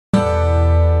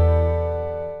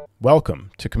Welcome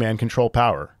to Command Control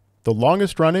Power, the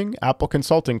longest-running Apple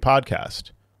consulting podcast.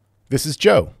 This is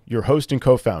Joe, your host and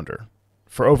co-founder.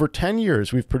 For over 10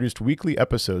 years, we've produced weekly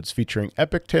episodes featuring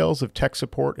epic tales of tech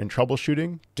support and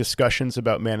troubleshooting, discussions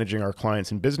about managing our clients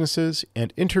and businesses,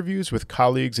 and interviews with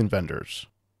colleagues and vendors.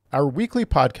 Our weekly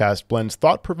podcast blends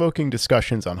thought-provoking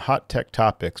discussions on hot tech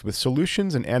topics with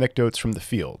solutions and anecdotes from the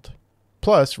field.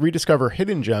 Plus, rediscover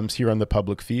hidden gems here on the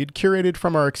public feed, curated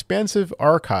from our expansive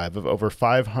archive of over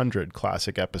 500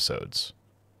 classic episodes.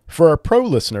 For our pro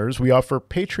listeners, we offer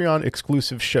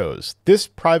Patreon-exclusive shows. This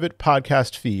private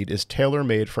podcast feed is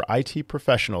tailor-made for IT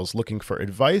professionals looking for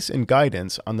advice and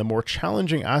guidance on the more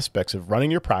challenging aspects of running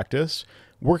your practice,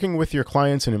 working with your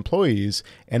clients and employees,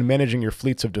 and managing your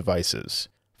fleets of devices.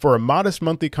 For a modest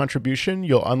monthly contribution,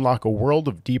 you'll unlock a world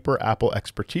of deeper Apple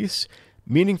expertise,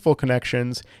 meaningful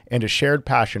connections, and a shared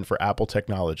passion for Apple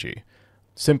technology.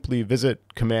 Simply visit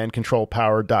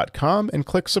commandcontrolpower.com and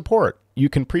click support. You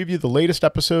can preview the latest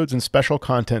episodes and special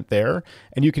content there,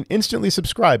 and you can instantly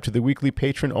subscribe to the weekly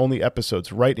patron-only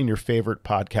episodes right in your favorite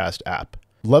podcast app.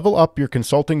 Level up your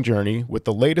consulting journey with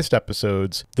the latest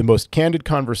episodes, the most candid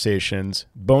conversations,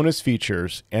 bonus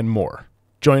features, and more.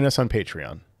 Join us on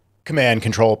Patreon. Command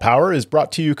Control Power is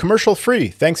brought to you commercial-free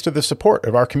thanks to the support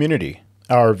of our community.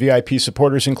 Our VIP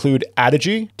supporters include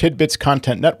Adigy, Tidbits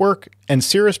Content Network, and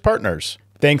Cirrus Partners.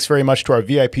 Thanks very much to our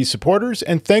VIP supporters,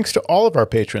 and thanks to all of our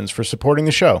patrons for supporting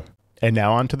the show. And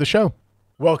now on to the show.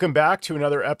 Welcome back to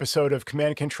another episode of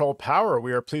Command Control Power.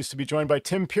 We are pleased to be joined by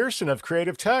Tim Pearson of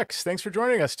Creative Techs. Thanks for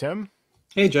joining us, Tim.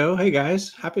 Hey, Joe. Hey,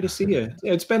 guys. Happy to see you.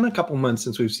 It's been a couple months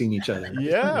since we've seen each other.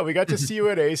 Yeah, we got to see you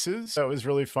at ACES. So it was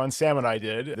really fun. Sam and I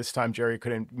did. This time, Jerry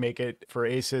couldn't make it for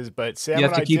ACES, but Sam and I did.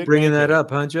 You have to keep bringing that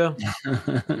up, huh, Joe?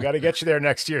 We got to get you there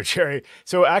next year, Jerry.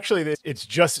 So actually, it's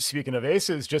just, speaking of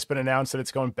ACES, just been announced that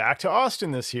it's going back to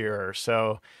Austin this year.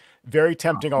 So very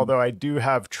tempting, although I do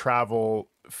have travel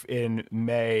in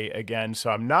May again, so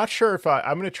I'm not sure if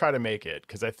I'm going to try to make it,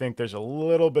 because I think there's a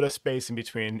little bit of space in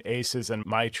between ACES and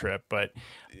my trip, but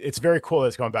it's very cool that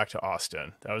it's going back to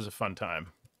Austin. That was a fun time.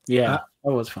 Yeah,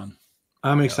 that was fun.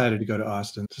 I'm excited to go to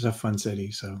Austin. It's a fun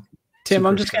city. So Tim,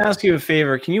 I'm just going to ask you a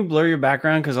favor. Can you blur your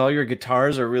background? Because all your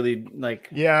guitars are really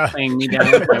playing me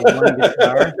down with my one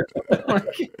guitar.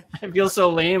 I feel so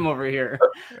lame over here.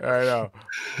 I know.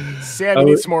 Sam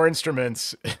needs more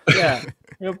instruments. Yeah.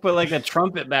 You'll put like a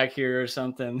trumpet back here or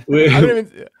something.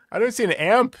 I don't see an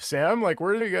amp, Sam. Like,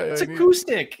 where do you go? It's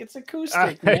acoustic. It's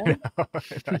acoustic, man.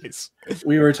 Nice.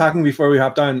 We were talking before we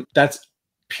hopped on. That's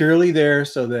purely there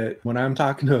so that when I'm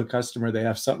talking to a customer, they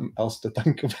have something else to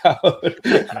think about.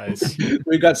 Nice.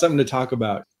 We've got something to talk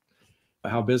about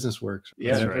how business works.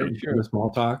 Yeah, that's right. Sure. Small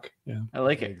talk. Yeah, I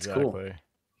like it. Exactly. It's cool.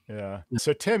 Yeah.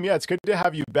 So Tim, it's good to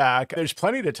have you back. There's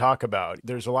plenty to talk about.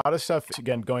 There's a lot of stuff,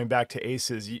 again, going back to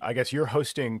ACES. I guess you're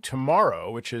hosting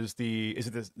tomorrow, which is is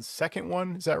it the second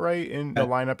one? Is that right, in the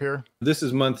lineup here? This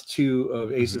is month 2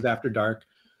 of ACES After Dark.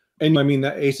 And I mean,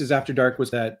 that ACES After Dark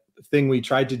was that thing we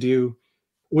tried to do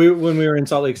when we were in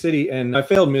Salt Lake City, and I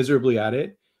failed miserably at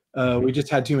it. We just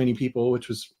had too many people, which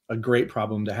was a great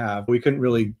problem to have. We couldn't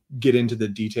really get into the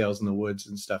details in the woods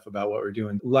and stuff about what we're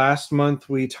doing. Last month,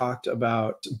 we talked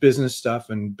about business stuff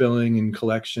and billing and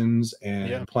collections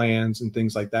and plans and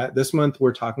things like that. This month,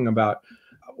 we're talking about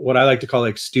what I like to call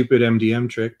like stupid MDM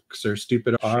tricks or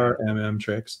stupid RMM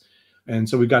tricks. And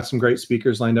so we've got some great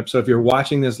speakers lined up. So if you're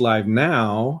watching this live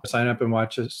now, sign up and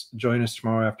watch us, join us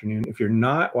tomorrow afternoon. If you're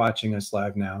not watching us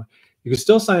live now, you can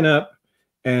still sign up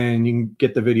and you can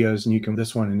get the videos, and you can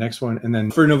this one and next one. And then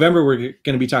for November, we're going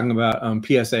to be talking about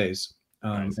PSAs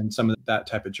and some of that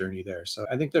type of journey there. So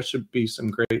I think there should be some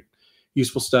great,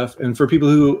 useful stuff. And for people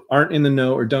who aren't in the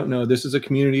know or don't know, this is a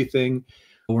community thing.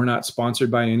 We're not sponsored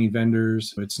by any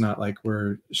vendors. It's not like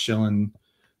we're shilling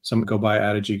some go buy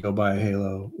Adigy, go buy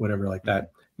Halo, whatever like that.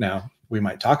 Now, we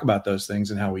might talk about those things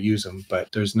and how we use them, but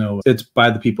it's by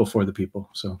the people for the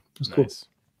people. So it's cool.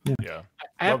 Yeah.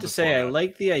 I have to say, I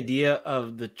like the idea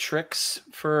of the tricks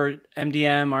for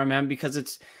MDM, RMM,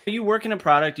 because you work in a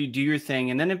product, you do your thing,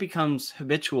 and then it becomes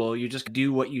habitual. You just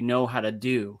do what you know how to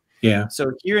do. Yeah.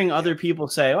 So hearing other people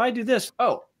say, oh, I do this.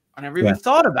 Oh, I never even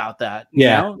thought about that. You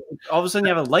know? All of a sudden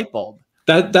you have a light bulb.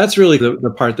 That's really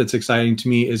the part that's exciting to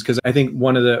me, is because I think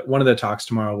one of the talks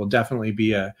tomorrow will definitely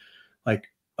be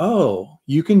oh,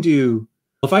 you can do,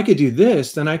 if I could do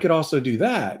this, then I could also do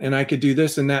that. And I could do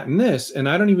this and that and this. And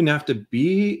I don't even have to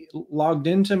be logged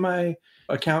into my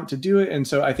account to do it. And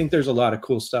so I think there's a lot of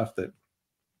cool stuff that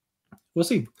we'll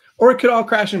see. or it could all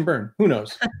crash and burn. Who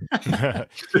knows? Yeah,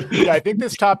 I think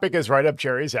this topic is right up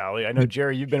Jerry's alley. I know,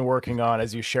 Jerry, you've been working on,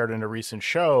 as you shared in a recent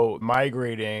show,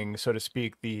 migrating, so to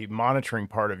speak, the monitoring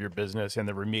part of your business and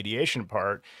the remediation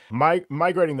part,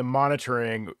 migrating the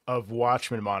monitoring of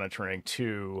Watchman monitoring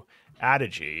to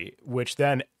Adigy, which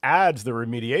then adds the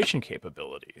remediation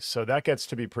capabilities. So that gets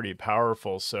to be pretty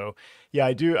powerful. So yeah,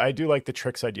 I do like the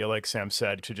tricks idea, like Sam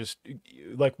said, to just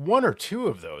like one or two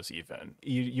of those, even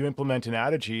you implement an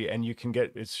Adigy and you can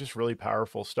get, it's just really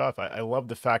powerful stuff. I love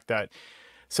the fact that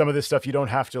some of this stuff you don't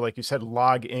have to, like you said,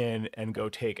 log in and go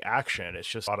take action. It's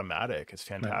just automatic. It's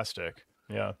fantastic.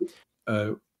 Right.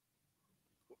 Yeah.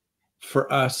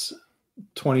 For us,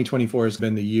 2024 has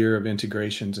been the year of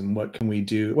integrations, and what can we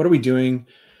do? What are we doing?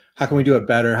 How can we do it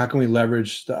better? How can we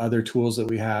leverage the other tools that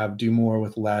we have, do more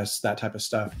with less, that type of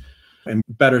stuff, and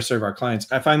better serve our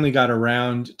clients? I finally got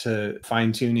around to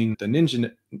fine-tuning the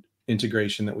Ninja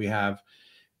integration that we have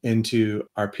into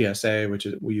our PSA, which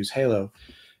is, we use Halo.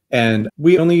 And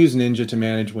we only use Ninja to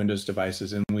manage Windows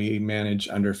devices, and we manage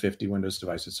under 50 Windows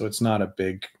devices. So it's not a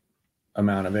big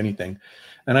amount of anything.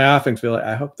 And I often feel like,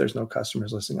 I hope there's no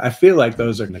customers listening. I feel like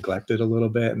those are neglected a little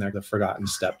bit, and they're the forgotten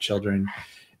stepchildren.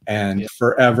 And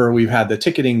forever we've had the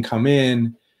ticketing come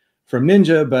in from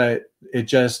Ninja, but it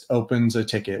just opens a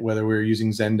ticket, whether we're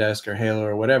using Zendesk or Halo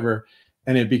or whatever.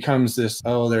 And it becomes this,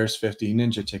 oh, there's 50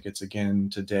 Ninja tickets again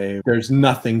today. There's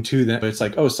nothing to them. It's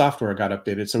like, oh, software got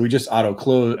updated, so we just auto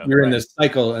close. You're in this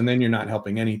cycle, and then you're not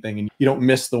helping anything. And you don't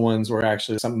miss the ones where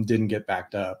actually something didn't get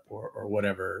backed up or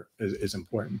whatever is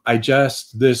important. I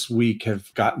just this week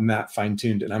have gotten that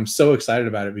fine-tuned, and I'm so excited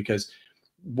about it, because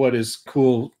what is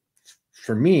cool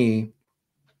for me,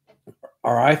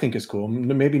 or I think is cool,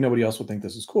 maybe nobody else will think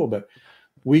this is cool, but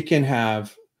we can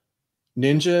have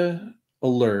Ninja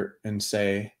alert and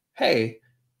say, hey,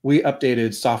 we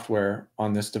updated software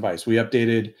on this device. We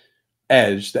updated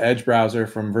Edge, the Edge browser,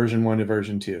 from version 1 to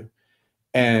version 2.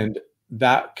 And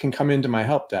that can come into my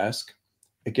help desk.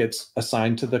 It gets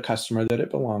assigned to the customer that it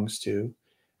belongs to.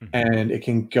 And it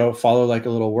can go follow like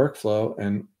a little workflow,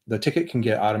 and the ticket can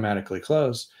get automatically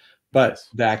closed, but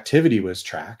the activity was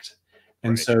tracked.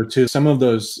 And so to some of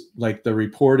those, like the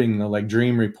reporting, the like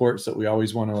dream reports that we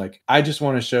always want to, like, I just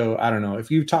want to show, I don't know, if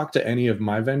you talk to any of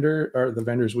my vendor or the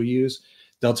vendors we use,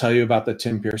 they'll tell you about the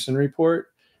Tim Pearson report.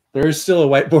 There is still a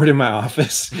whiteboard in my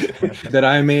office that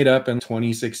I made up in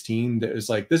 2016 that is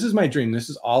like, this is my dream. This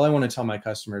is all I want to tell my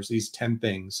customers, these 10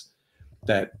 things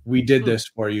that we did this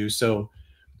for you. So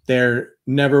they're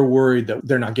never worried that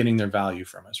they're not getting their value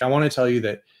from us. I want to tell you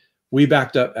that we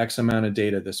backed up X amount of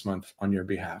data this month on your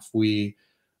behalf. We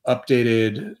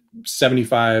updated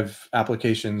 75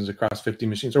 applications across 50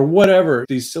 machines or whatever,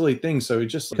 these silly things. So it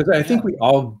just, because I think we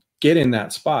all get in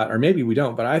that spot, or maybe we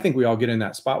don't, but I think we all get in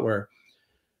that spot where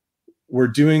we're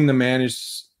doing the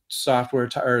managed software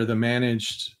or the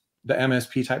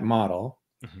MSP type model,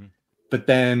 but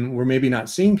then we're maybe not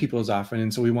seeing people as often.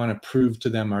 And so we want to prove to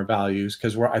them our values,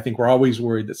 because I think we're always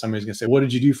worried that somebody's going to say, what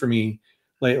did you do for me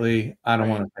lately? I don't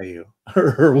want to pay you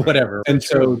or whatever. And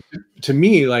so to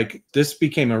me, like, this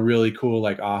became a really cool,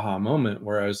 like, aha moment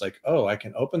where I was like, oh, I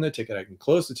can open the ticket, I can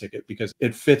close the ticket, because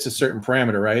it fits a certain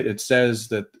parameter, right? It says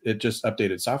that it just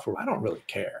updated software. I don't really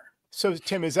care. So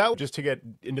Tim, is that, just to get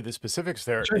into the specifics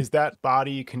there, is that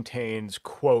body contains,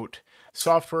 quote,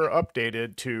 software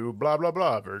updated to blah, blah,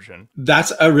 blah version?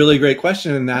 That's a really great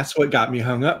question. And that's what got me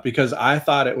hung up, because I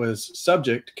thought it was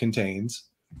subject contains.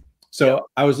 So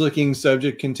I was looking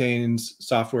subject contains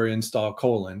software install :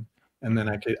 and then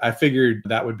I figured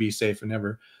that would be safe and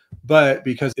never. But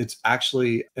because it's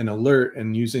actually an alert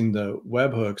and using the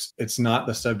webhooks, it's not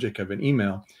the subject of an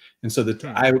email. And so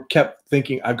I kept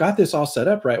thinking, I've got this all set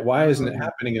up right. Why isn't it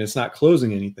happening? And it's not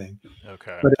closing anything.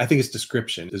 Okay. But I think it's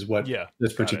description is what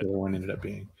this particular one ended up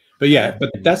being. But yeah,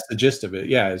 but that's the gist of it.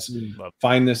 Yeah, is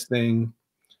find this thing.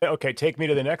 Okay, take me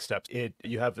to the next step.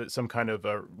 You have some kind of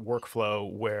a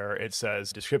workflow where it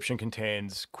says description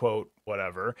contains, quote,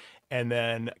 whatever, and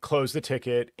then close the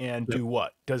ticket and do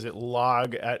what? Does it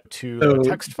log to a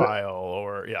text file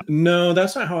or No,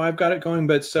 that's not how I've got it going.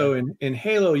 But so in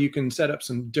Halo, you can set up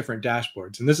some different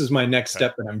dashboards. And this is my next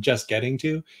step that I'm just getting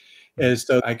to, is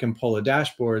so I can pull a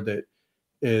dashboard that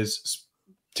is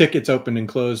tickets opened and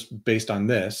closed based on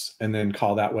this, and then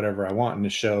call that whatever I want, and to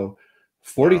show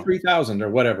 43,000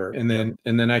 or whatever. And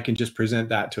then I can just present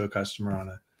that to a customer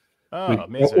on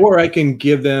amazing. Or I can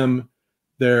give them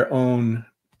their own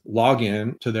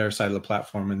login to their side of the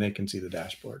platform, and they can see the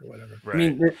dashboard or whatever. I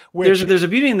mean, there's a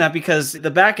beauty in that, because the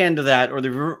back end of that, or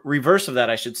the reverse of that,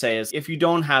 I should say, is if you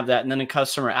don't have that and then a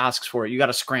customer asks for it, you got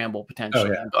to scramble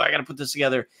potentially. I got to put this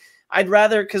together. I'd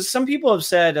rather, because some people have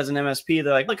said as an MSP,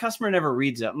 they're like, the customer never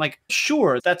reads it. I'm like,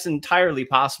 sure, that's entirely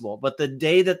possible. But the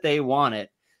day that they want it,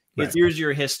 it's here's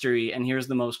your history and here's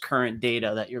the most current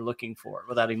data that you're looking for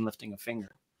without even lifting a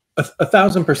finger.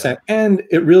 1,000%. And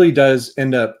it really does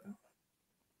end up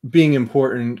being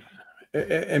important.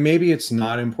 And maybe it's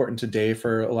not important today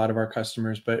for a lot of our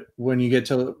customers, but when you get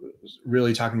to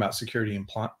really talking about security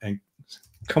and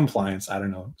compliance, I don't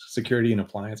know, security and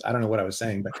appliance, I don't know what I was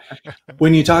saying, but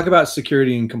when you talk about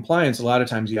security and compliance, a lot of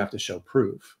times you have to show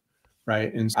proof,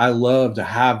 right? And I love to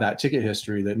have that ticket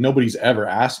history that nobody's ever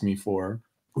asked me for,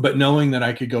 but knowing that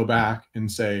I could go back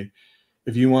and say,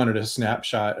 if you wanted a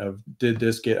snapshot of, did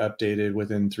this get updated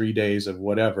within 3 days of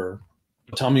whatever,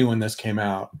 tell me when this came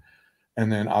out. And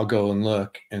then I'll go and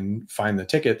look and find the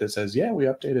ticket that says, yeah, we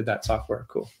updated that software.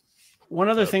 Cool. One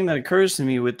other thing that occurs to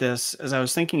me with this, as I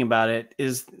was thinking about it,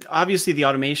 is obviously the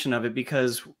automation of it,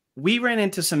 because we ran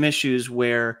into some issues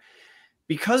where,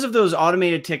 because of those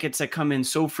automated tickets that come in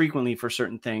so frequently for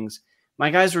certain things, my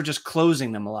guys were just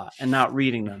closing them a lot and not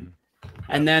reading them.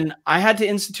 And then I had to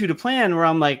institute a plan where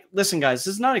I'm like, listen, guys,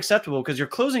 this is not acceptable because you're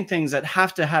closing things that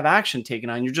have to have action taken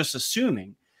on. You're just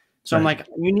assuming. So I'm like,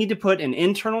 you need to put an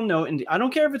internal note, and I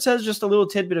don't care if it says just a little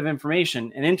tidbit of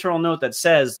information, an internal note that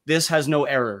says this has no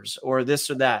errors or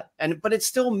this or that. But it's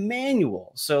still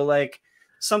manual. So like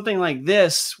something like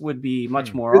this would be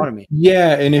much more automated.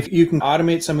 Yeah. And if you can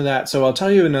automate some of that. So I'll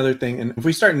tell you another thing. And if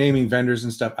we start naming vendors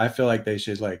and stuff, I feel like they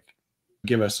should like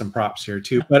give us some props here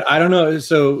too. But I don't know.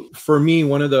 So for me,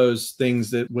 one of those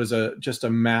things that was just a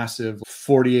massive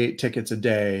 48 tickets a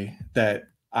day that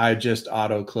I just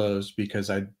auto closed because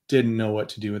I didn't know what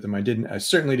to do with them. I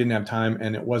certainly didn't have time,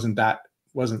 and it wasn't, I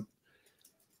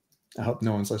hope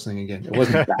no one's listening again. It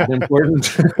wasn't that important.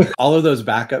 All of those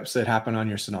backups that happen on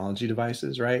your Synology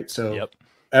devices, right? So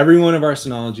every one of our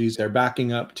Synologies, they're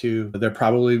backing up to,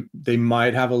 they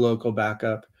might have a local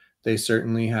backup. They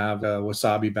certainly have a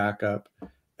Wasabi backup.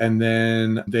 And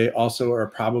then they also are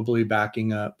probably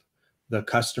backing up the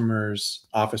customer's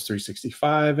Office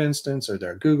 365 instance or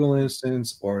their Google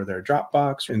instance or their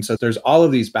Dropbox. And so there's all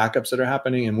of these backups that are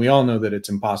happening. And we all know that it's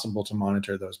impossible to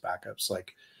monitor those backups.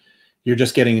 Like you're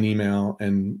just getting an email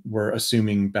and we're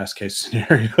assuming best case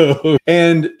scenario.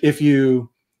 And if you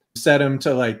set them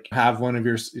to like have one of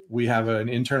your, we have a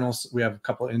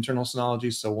couple of internal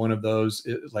Synologies. So one of those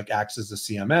like acts as a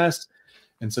CMS.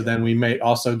 And so then we may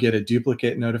also get a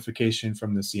duplicate notification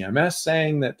from the CMS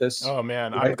saying that this. Oh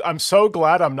man, I'm so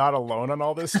glad I'm not alone on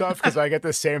all this stuff, because I get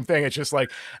the same thing. It's just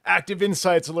like Active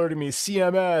Insights alerting me,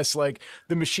 CMS, like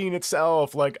the machine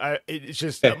itself. Like it's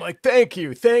just, I'm like, thank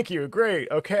you, great,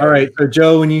 okay. All right, so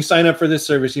Joe, when you sign up for this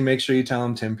service, you make sure you tell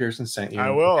them Tim Pearson sent you.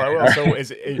 I will. So is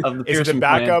it a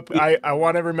backup? I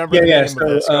want to remember the name of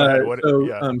this. Go ahead.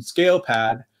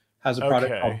 ScalePad has a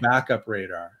product called Backup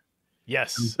Radar.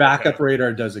 Yes. And Backup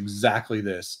Radar does exactly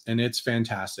this, and it's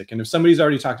fantastic. And if somebody's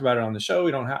already talked about it on the show,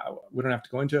 we don't have to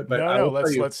go into it. But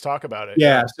let's talk about it.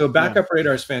 Yeah. So Backup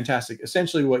Radar is fantastic.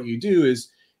 Essentially, what you do is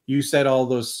you set all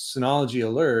those Synology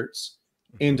alerts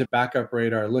into Backup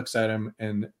Radar, looks at them,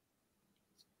 and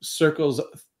circles,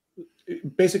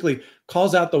 basically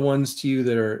calls out the ones to you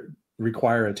that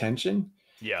require attention.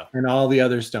 Yeah. And all the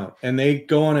others don't. And they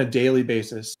go on a daily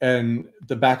basis. And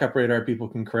the Backup Radar people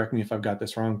can correct me if I've got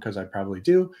this wrong, because I probably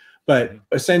do. But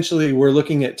essentially, we're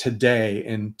looking at today.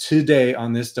 And today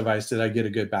on this device, did I get a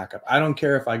good backup? I don't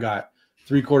care if I got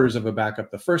 3/4 of a backup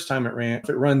the first time it ran. If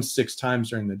it runs 6 times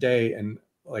during the day, and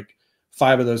like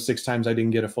 5 of those 6 times I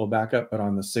didn't get a full backup, but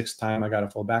on the 6th time I got a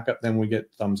full backup, then we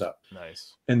get thumbs up.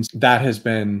 Nice. And that has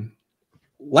been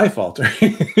life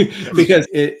altering because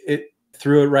it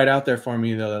threw it right out there for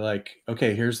me. They're like,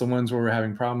 okay, here's the ones where we're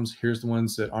having problems. Here's the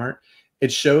ones that aren't.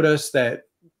 It showed us that,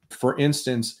 for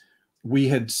instance, we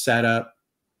had set up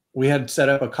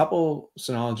a couple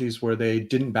Synologies where they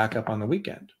didn't back up on the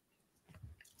weekend.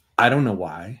 I don't know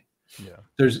why. Yeah.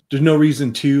 There's no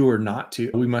reason to or not to.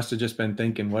 We must have just been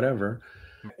thinking whatever.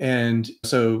 And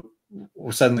so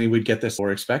suddenly we'd get this,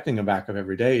 we're expecting a backup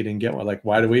every day. You didn't get one. Like,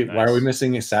 why are we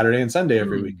missing a Saturday and Sunday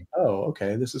every week? Oh,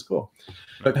 okay, this is cool.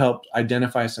 But helped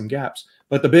identify some gaps.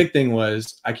 But the big thing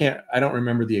was, I don't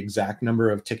remember the exact number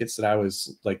of tickets that I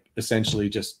was like essentially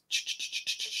just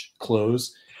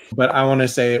close, but I want to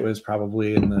say it was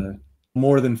probably in the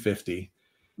more than 50.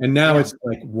 And now it's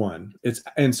like 1.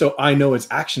 And so I know it's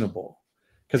actionable,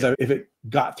 because if it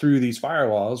got through these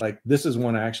firewalls, like this is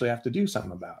one I actually have to do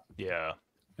something about. Yeah.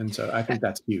 And so I think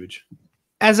that's huge.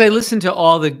 As I listen to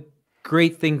all the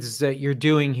great things that you're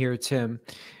doing here, Tim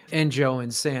and Joe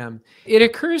and Sam, it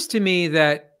occurs to me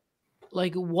that,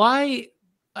 like, why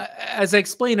as I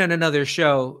explained on another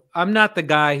show, I'm not the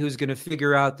guy who's going to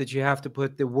figure out that you have to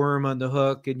put the worm on the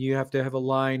hook and you have to have a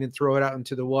line and throw it out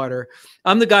into the water.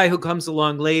 I'm the guy who comes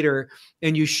along later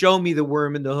and you show me the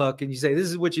worm and the hook and you say, this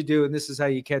is what you do and this is how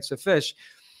you catch the fish.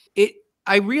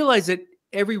 I realize that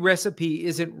every recipe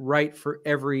isn't right for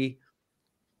every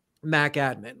Mac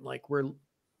admin, like we're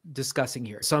discussing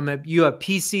here. You have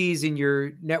PCs in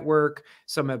your network,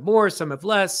 some have more, some have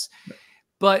less.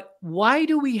 But why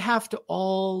do we have to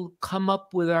all come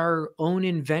up with our own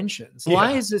inventions? Yeah.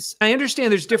 Why is this? I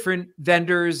understand there's different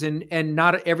vendors and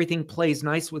not everything plays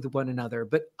nice with one another,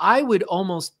 but I would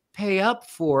almost pay up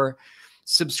for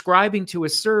subscribing to a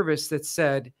service that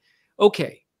said,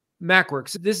 okay,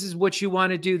 MacWorks, this is what you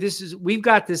want to do. We've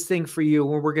got this thing for you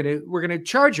and we're going to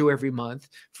charge you every month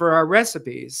for our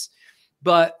recipes,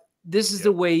 but this is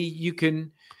the way you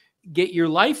can get your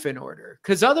life in order.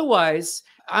 Because otherwise,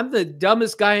 I'm the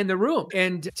dumbest guy in the room.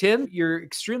 And Tim, you're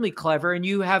extremely clever and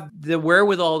you have the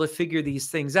wherewithal to figure these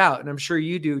things out. And I'm sure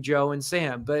you do, Joe and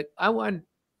Sam, but I want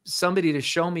somebody to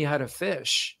show me how to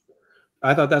fish.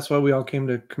 I thought that's what we all came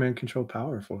to Command Control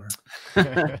Power for.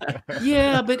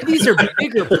 Yeah, but these are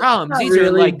bigger problems. These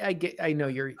are like, I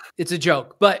know it's a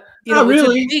joke, but you know,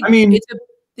 really.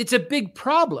 It's a big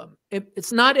problem.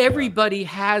 It's not everybody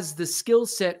has the skill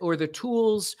set or the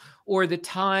tools or the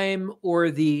time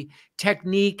or the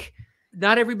technique.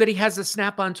 Not everybody has the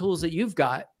snap-on tools that you've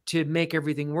got to make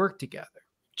everything work together.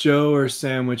 Joe or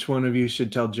Sam, which one of you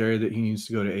should tell Jerry that he needs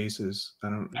to go to ACES?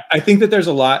 I think that there's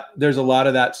a lot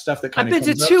of that stuff that kind of I've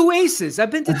been to two ACES. I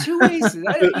think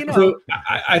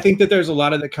that there's a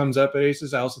lot of that comes up at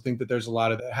ACES. I also think that there's a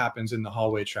lot of that happens in the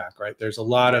hallway track, right? There's a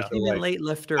lot of even late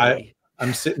lift early.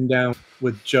 I'm sitting down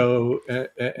with Joe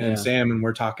and Sam, and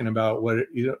we're talking about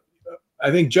I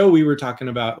think, Joe, we were talking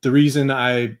about the reason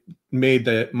I made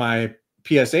my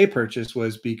PSA purchase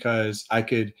was because I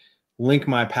could link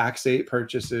my PAX 8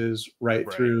 purchases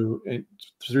right through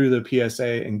the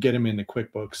PSA and get them into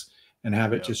QuickBooks and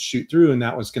have it just shoot through. And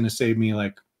that was going to save me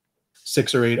like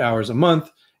 6 or 8 hours a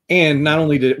month. And not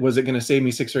only was it going to save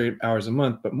me 6 or 8 hours a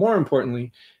month, but more importantly,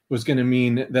 it was going to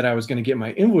mean that I was going to get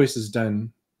my invoices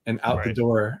done and out the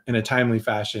door in a timely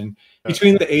fashion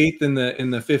between the 8th and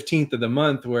the 15th of the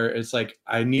month, where it's like,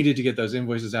 I needed to get those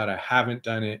invoices out. I haven't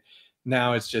done it.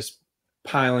 Now it's just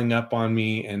piling up on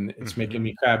me and it's making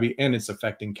me crabby and it's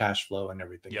affecting cash flow and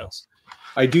everything else.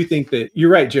 I do think that you're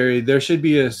right, Jerry. There should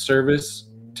be a service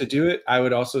to do it. I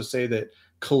would also say that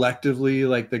collectively,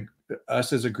 like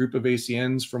us as a group of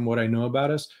ACNs, from what I know about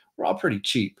us, we're all pretty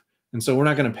cheap. And so we're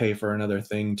not going to pay for another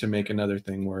thing to make another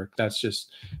thing work. That's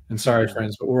just, and sorry,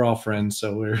 friends, but we're all friends.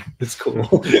 So it's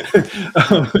cool.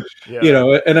 You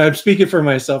know, and I'm speaking for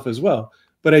myself as well.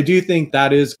 But I do think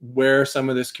that is where some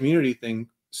of this community thing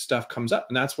stuff comes up.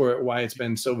 And that's why it's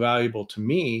been so valuable to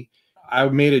me. I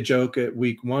made a joke at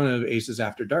week 1 of ACES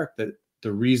After Dark that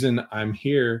the reason I'm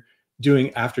here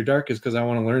doing After Dark is because I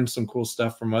want to learn some cool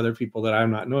stuff from other people that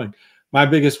I'm not knowing. My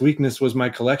biggest weakness was my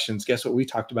collections. Guess what we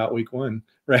talked about week 1,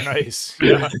 right? Nice.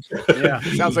 Yeah.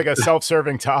 Sounds like a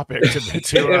self-serving topic.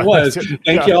 It was.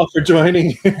 Thank you all for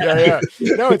joining.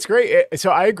 No, it's great.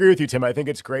 So I agree with you, Tim. I think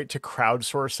it's great to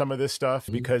crowdsource some of this stuff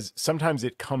because sometimes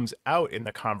it comes out in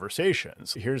the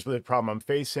conversations. Here's the problem I'm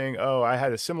facing. Oh, I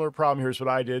had a similar problem. Here's what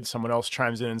I did. Someone else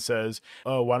chimes in and says,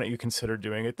 oh, why don't you consider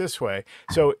doing it this way?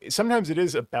 So sometimes it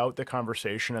is about the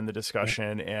conversation and the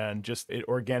discussion and just it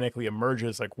organically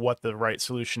emerges like what the right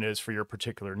solution is for your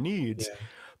particular needs.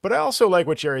 But I also like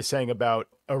what Jerry's saying about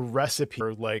a recipe.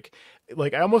 Like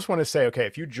I almost want to say, okay,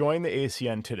 if you join the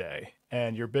ACN today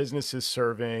and your business is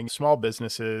serving small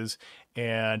businesses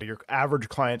and your average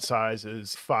client size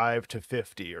is 5 to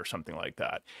 50 or something like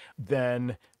that,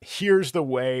 then here's your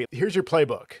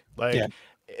playbook.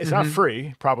 It's not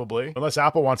free, probably, unless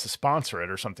Apple wants to sponsor it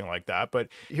or something like that. But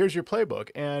here's your playbook.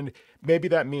 And maybe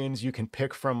that means you can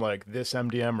pick from like this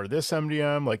MDM or this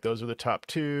MDM, like those are the top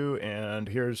 2. And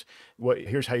here's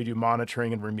how you do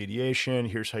monitoring and remediation.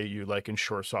 Here's how you like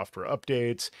ensure software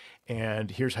updates.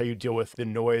 And here's how you deal with the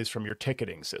noise from your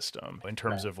ticketing system in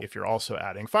terms of if you're also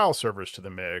adding file servers to the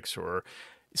mix or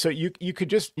so you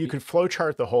could flow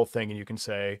chart the whole thing and you can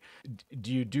say,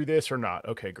 do you do this or not?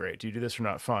 Okay, great. Do you do this or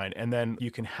not? Fine. And then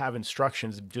you can have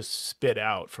instructions just spit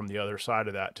out from the other side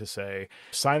of that to say,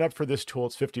 sign up for this tool.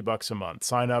 It's $50 a month.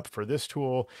 Sign up for this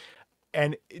tool.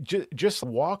 And just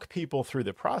walk people through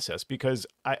the process because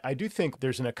I do think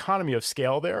there's an economy of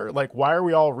scale there. Like, why are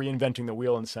we all reinventing the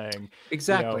wheel and saying,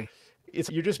 exactly.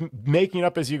 You're just making it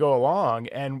up as you go along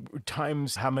and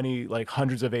times how many like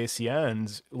hundreds of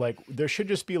ACNs, like there should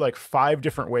just be like 5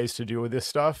 different ways to do this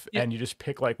stuff. And you just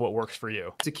pick like what works for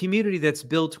you. It's a community that's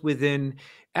built within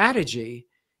Adigy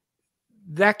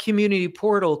that community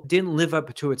portal didn't live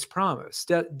up to its promise,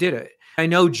 did it? I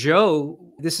know Joe,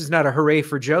 this is not a hooray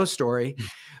for Joe story,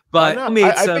 but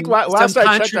I think last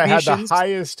I checked, I had the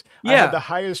highest, yeah. I had the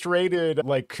highest rated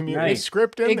like community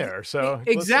script in there. So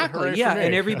exactly, yeah.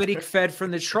 And everybody fed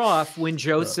from the trough when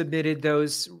Joe submitted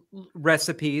those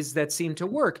recipes that seemed to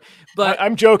work. But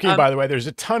I'm joking, by the way. There's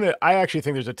a ton of, I actually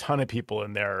think there's a ton of people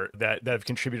in there that have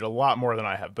contributed a lot more than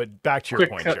I have. But back to your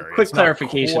point, Jerry. Quick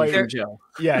clarification from Joe.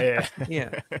 Yeah.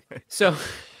 So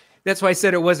that's why I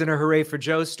said it wasn't a hooray for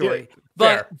Joe's story.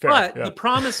 Yeah, but the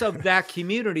promise of that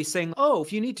community saying, oh,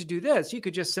 if you need to do this, you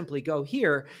could just simply go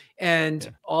here.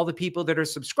 And all the people that are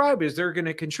subscribers, they're going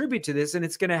to contribute to this and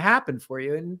it's going to happen for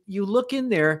you. And you look in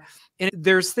there and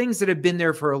there's things that have been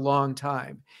there for a long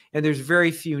time. And there's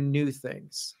very few new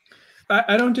things.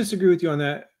 I don't disagree with you on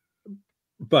that.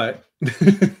 But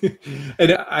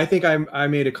and I think I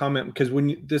made a comment because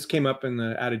when this came up in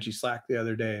the Adage Slack the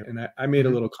other day, and I made a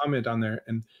little comment on there,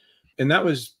 and that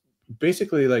was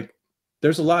basically like,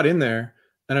 there's a lot in there,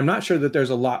 and I'm not sure that there's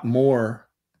a lot more.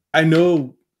 I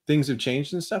know things have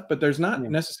changed and stuff, but there's not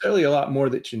necessarily a lot more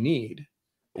that you need.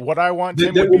 What I want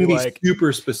Tim that would be like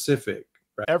super specific.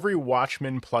 Right? Every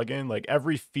Watchman plugin, like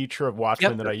every feature of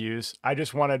Watchman that I use, I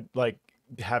just want to like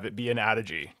have it be an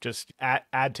Adage, just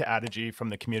add to Adage from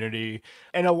the community,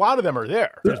 and a lot of them are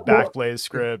there. There's Backblaze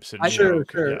scripts, and sure.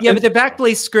 Yeah, but the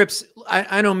Backblaze scripts,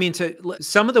 I don't mean to.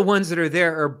 Some of the ones that are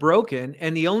there are broken,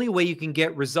 and the only way you can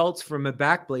get results from a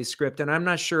Backblaze script, and I'm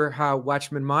not sure how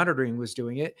Watchman Monitoring was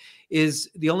doing it, is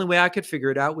the only way I could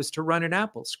figure it out was to run an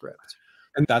Apple script.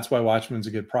 And that's why Watchman's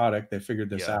a good product. They figured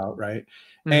this out, right?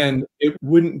 And it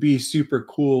wouldn't be super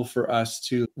cool for us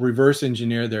to reverse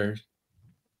engineer their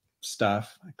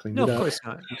stuff. I cleaned it up. No, of course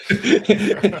not.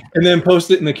 And then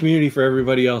post it in the community for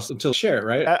everybody else to share it,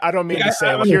 right? I don't mean to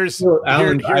say like, here's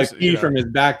IP from his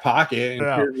back pocket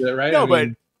and right? No,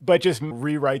 but just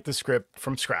rewrite the script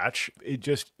from scratch. It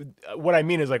just, what I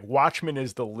mean is like Watchman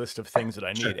is the list of things that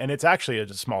I need. And it's actually a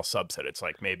small subset. It's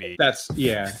like maybe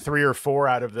 3 or 4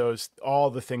 out of those,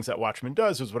 all the things that Watchman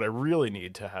does is what I really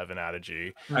need to have an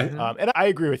Adage. And I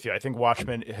agree with you. I think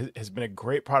Watchman has been a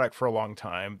great product for a long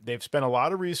time. They've spent a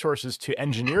lot of resources to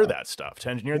engineer that stuff,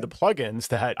 to engineer the plugins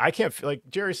that I can't, like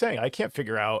Jerry's saying, I can't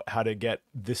figure out how to get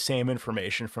the same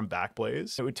information from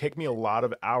Backblaze. It would take me a lot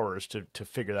of hours to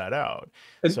figure that out.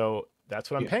 So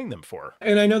that's what I'm paying them for.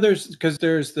 And I know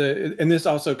and this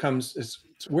also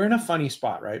we're in a funny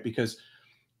spot, right? Because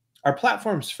our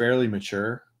platform's fairly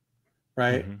mature,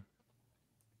 right?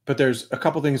 But there's a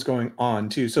couple things going on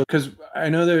too. So, because I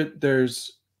know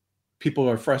there's people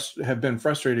have been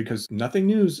frustrated because nothing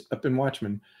new's up in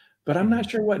Watchman, but I'm not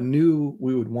sure what new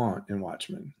we would want in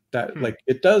Watchman. That like,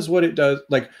 it does what it does.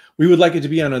 Like we would like it to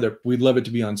be on we'd love it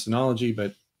to be on Synology,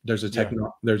 but there's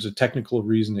a technical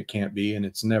reason it can't be, and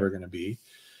it's never going to be.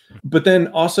 But then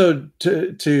also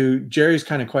to Jerry's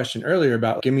kind of question earlier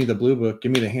about give me the blue book,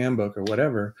 give me the handbook or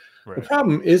whatever. Right. The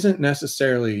problem isn't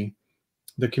necessarily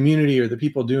the community or the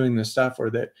people doing this stuff,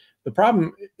 or that the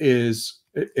problem is,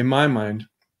 in my mind,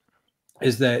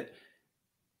 is that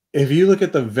if you look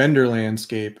at the vendor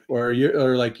landscape, or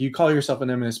like you call yourself an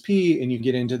MSP and you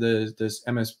get into this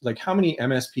like how many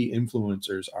MSP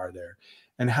influencers are there?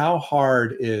 And how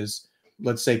hard is,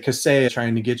 let's say, Kaseya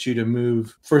trying to get you to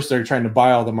move? First, they're trying to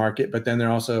buy all the market, but then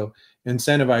they're also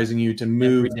incentivizing you to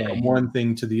move from one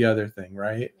thing to the other thing,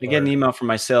 right? I get an email from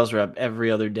my sales rep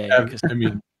every other day. I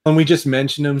mean, and we just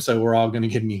mentioned them, so we're all going to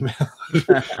get an email.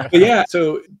 But yeah,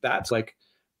 so that's like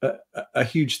a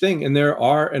huge thing. And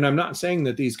and I'm not saying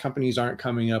that these companies aren't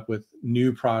coming up with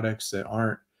new products that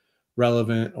aren't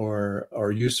relevant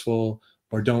or useful,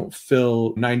 or don't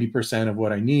fill 90% of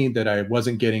what I need that I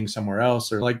wasn't getting somewhere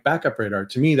else, or like Backup Radar.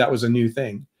 To me, that was a new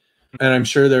thing. And I'm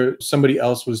sure somebody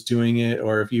else was doing it,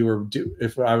 or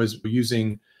if I was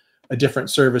using a different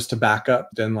service to back up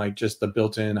than like just the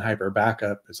built-in hyper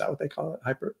backup. Is that what they call it?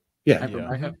 Hyper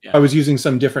backup. I was using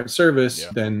some different service,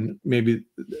 then maybe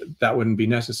that wouldn't be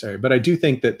necessary. But I do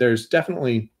think that there's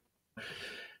definitely,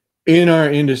 in our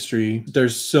industry,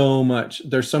 there's so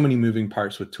many moving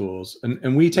parts with tools.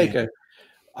 And we take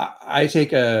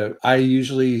I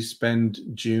usually spend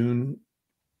June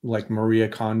like Maria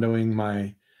Kondoing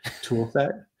my tool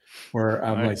set, where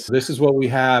I'm like, this is what we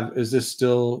have. Does this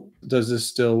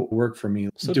still work for me?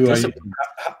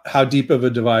 How deep of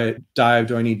a dive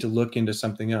do I need to look into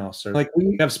something else? Or like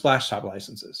we have Splashtop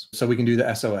licenses, so we can do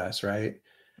the SOS, right?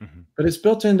 But it's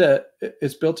built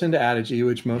into Adage,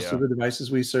 which most of the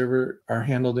devices we serve are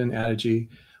handled in Adage.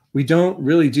 We don't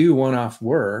really do one-off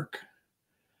work.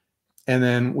 And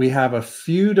then we have a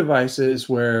few devices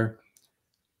where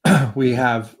we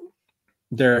have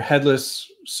they're headless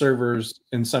servers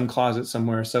in some closet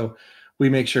somewhere. So we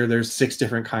make sure there's 6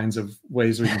 different kinds of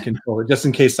ways we can control it, just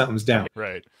in case something's down.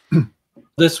 Right.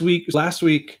 Last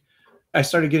week, I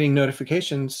started getting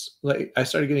notifications. Like I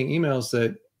started getting emails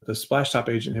that the Splashtop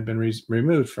agent had been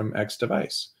removed from X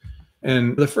device.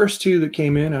 And the first 2 that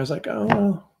came in, I was like, oh,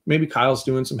 well, maybe Kyle's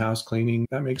doing some house cleaning.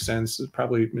 That makes sense. It's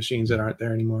probably machines that aren't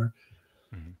there anymore.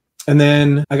 And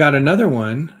then I got another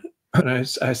one. And I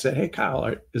said, hey,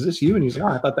 Kyle, is this you? And he's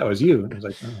like, oh, I thought that was you. And I was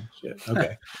like, oh, shit.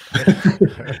 Okay.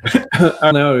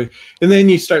 I don't know. And then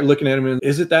you start looking at them and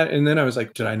is it that? And then I was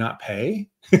like, did I not pay?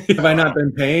 Have I not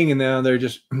been paying? And now they're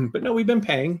just, but no, we've been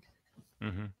paying.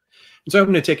 And so I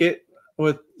opened a ticket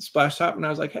with Splashtop and I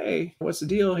was like, hey, what's the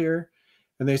deal here?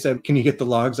 And they said, can you get the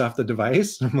logs off the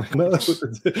device? I'm like, no,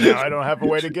 no, I don't have a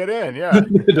way to get in. Yeah.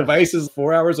 The device is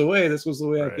 4 hours away. This was the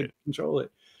way I could control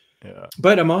it. Yeah.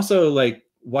 But I'm also like,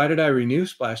 why did I renew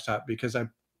Splashtop? Because I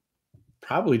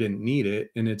probably didn't need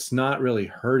it and it's not really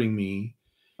hurting me.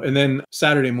 And then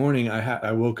Saturday morning,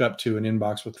 I woke up to an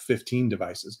inbox with 15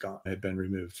 devices gone, had been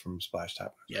removed from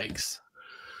Splashtop. Yikes.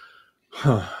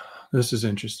 Huh. This is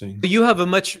interesting. You have a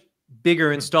much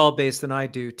bigger install base than I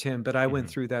do, Tim, but I went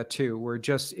through that too, where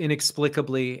just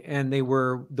inexplicably, and they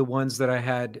were the ones that I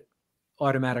had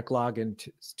automatic login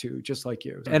to, just like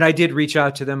you. And I did reach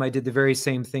out to them. I did the very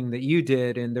same thing that you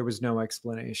did, and there was no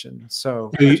explanation.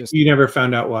 So you never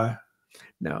found out why?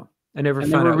 No, I never and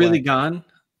found out. They were really why. gone?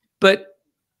 But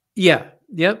yeah,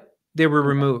 yep, they were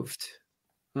removed.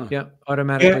 Huh. Yep,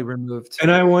 automatically removed.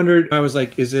 And I wondered, I was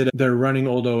like, is it they're running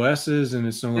old OSs and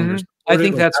it's no longer I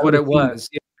think that's what it was.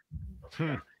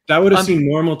 That would have seemed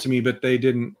normal to me, but they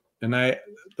didn't. And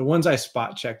the ones I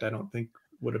spot checked, I don't think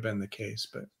would have been the case,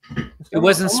 but it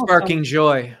wasn't sparking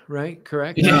joy, right?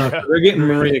 Correct. Yeah, they're getting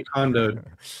Maria Kondo'd.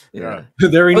 Yeah,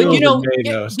 they're renewable.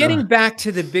 Getting back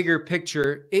to the bigger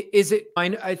picture, is it?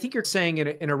 I think you're saying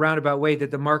in a roundabout way that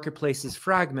the marketplace is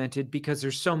fragmented because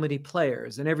there's so many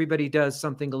players and everybody does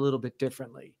something a little bit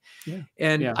differently. Yeah.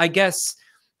 And I guess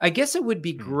it would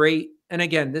be great. And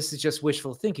again, this is just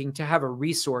wishful thinking, to have a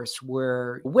resource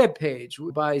where a web page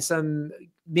by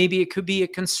maybe it could be a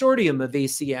consortium of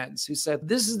ACNs who said,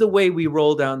 this is the way we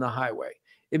roll down the highway.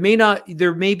 It may not,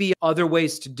 there may be other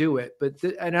ways to do it, but,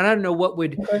 and I don't know what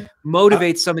would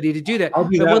motivate somebody to do that. I'll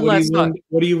do that.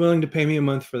 What are you willing to pay me a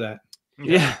month for that?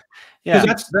 Yeah.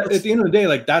 That's at the end of the day,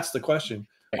 like, that's the question.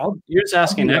 You're just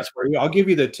asking an expert. I'll give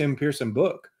you the Tim Pearson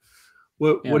book.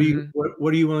 What are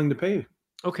you willing to pay?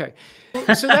 Okay,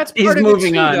 so that's He's part of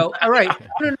moving it too, on. though. All right,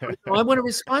 no, I want to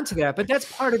respond to that, but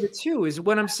that's part of it too. Is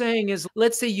what I'm saying is,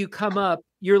 let's say you come up,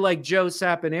 you're like Joe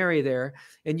Saponari there,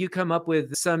 and you come up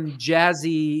with some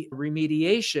jazzy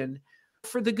remediation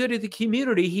for the good of the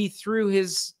community. He threw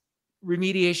his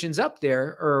remediations up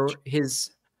there, or his.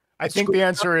 I think the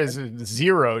answer is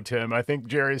 0, Tim. I think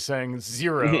Jerry's saying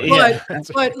 0.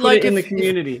 But like in the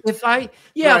community, if I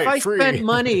spent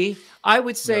money, I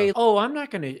would say, oh, I'm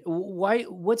not going to.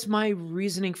 What's my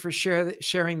reasoning for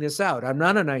sharing this out? I'm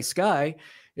not a nice guy.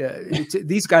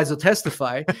 These guys will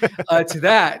testify to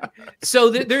that. So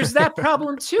there's that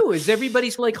problem too. Is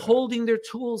everybody's like holding their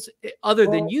tools other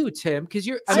than you, Tim? Because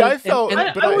you're. I felt.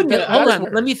 Hold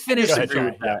on. Let me finish it.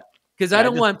 Because I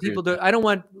don't want people to, I don't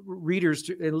want readers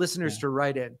and listeners to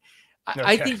write in.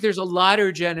 I think there's a lot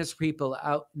of generous people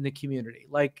out in the community,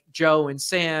 like Joe and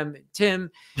Sam, and Tim.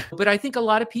 But I think a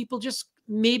lot of people just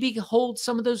maybe hold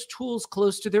some of those tools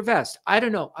close to their vest. I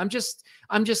don't know. I'm just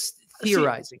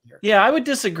theorizing here. Yeah, I would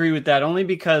disagree with that, only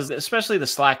because especially the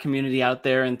Slack community out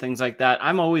there and things like that,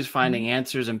 I'm always finding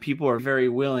answers and people are very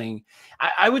willing.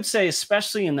 I would say,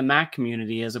 especially in the Mac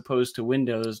community, as opposed to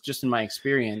Windows, just in my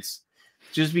experience,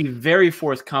 just be very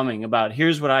forthcoming about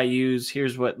here's what I use,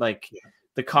 here's what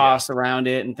the costs around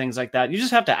it and things like that. You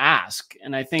just have to ask.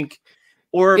 And I think,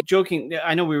 or joking,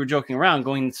 I know we were joking around,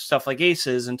 going to stuff like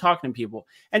ACES and talking to people.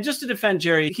 And just to defend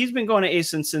Jerry, he's been going to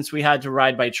ACES since we had to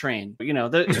ride by train. You know,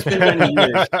 it's been many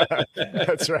years.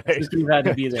 That's right. We've had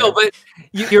to be there. No, but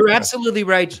you're absolutely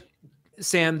right,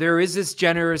 Sam. There is this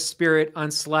generous spirit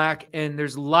on Slack, and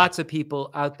there's lots of people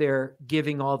out there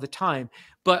giving all the time.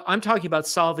 But I'm talking about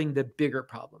solving the bigger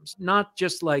problems, not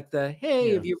just like the,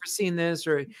 hey, have you ever seen this?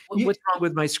 Or what's wrong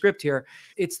with my script here?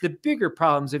 It's the bigger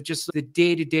problems of just the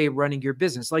day-to-day running your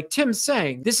business. Like Tim's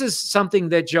saying, this is something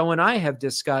that Joe and I have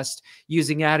discussed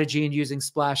using Adigy and using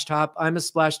Splashtop. I'm a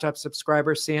Splashtop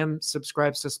subscriber. Sam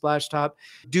subscribes to Splashtop.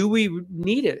 Do we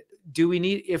need it?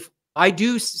 If I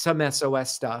do some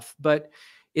SOS stuff, but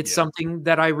it's something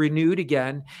that I renewed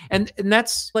again. And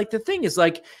that's like, the thing is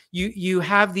like, you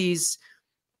have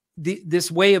this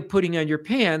way of putting on your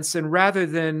pants, and rather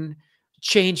than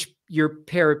change your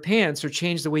pair of pants or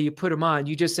change the way you put them on.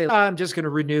 You just say, I'm just going to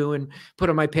renew and put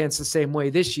on my pants the same way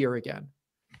this year again.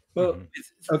 Well,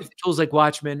 With tools like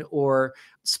Watchman or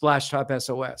Splashtop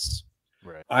SOS.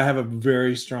 Right. I have a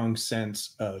very strong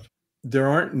sense of there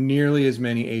aren't nearly as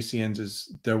many ACNs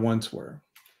as there once were.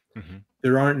 Mm-hmm.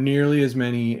 There aren't nearly as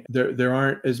many. There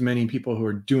aren't as many people who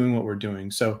are doing what we're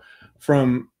doing. So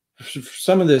from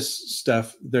some of this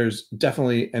stuff, there's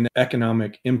definitely an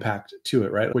economic impact to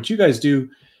it, right? What you guys do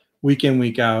week in,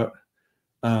 week out,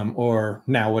 or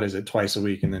now what is it, twice a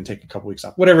week and then take a couple weeks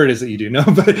off, whatever it is that you do. No,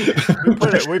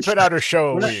 but we put out a show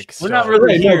a week. We're not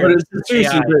really here. No, but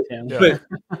seriously, AI,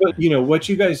 but you know what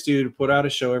you guys do to put out a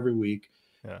show every week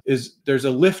is there's a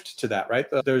lift to that, right?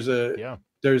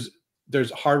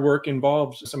 There's hard work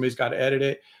involved. Somebody's got to edit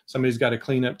it. Somebody's got to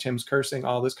clean up Tim's cursing,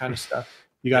 all this kind of stuff.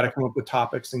 You got to come up with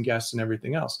topics and guests and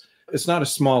everything else. It's not a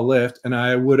small lift. And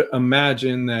I would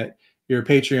imagine that your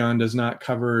Patreon does not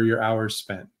cover your hours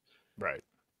spent. Right.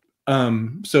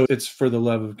 So it's for the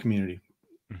love of community.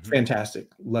 Mm-hmm. Fantastic.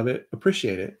 Love it.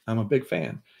 Appreciate it. I'm a big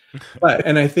fan.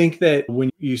 And I think that when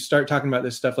you start talking about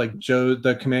this stuff, like Joe,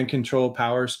 the command control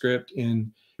power script,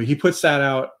 he puts that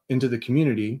out into the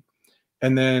community.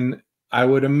 And then I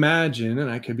would imagine,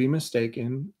 and I could be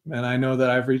mistaken, and I know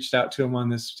that I've reached out to him on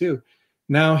this too.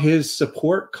 Now his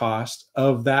support cost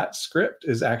of that script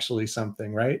is actually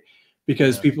something, right?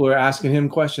 Because people are asking him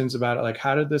questions about it, like,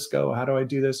 how did this go? How do I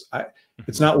do this?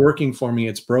 It's not working for me.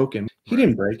 It's broken. He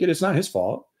didn't break it. It's not his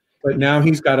fault. But now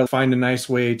he's got to find a nice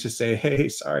way to say, hey,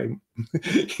 sorry.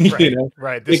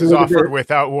 Right. This is offered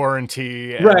without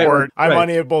warranty. Or I'm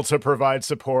unable to provide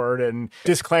support, and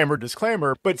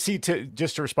disclaimer. But see,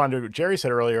 just to respond to what Jerry said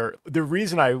earlier, the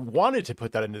reason I wanted to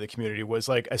put that into the community was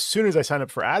like, as soon as I signed up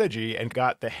for Adigy and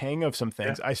got the hang of some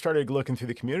things, I started looking through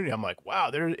the community. I'm like, wow,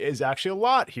 there is actually a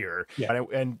lot here. Yeah.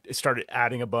 And started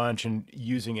adding a bunch and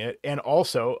using it. And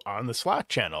also on the Slack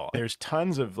channel, there's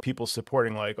tons of people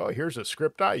supporting, like, oh, here's a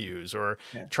script I use, or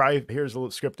here's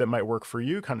a script that might work for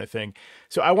you, kind of thing.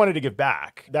 So I wanted to give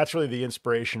back. That's really the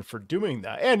inspiration for doing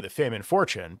that, and the fame and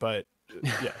fortune, but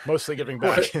mostly giving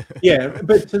back.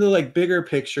 But to the like bigger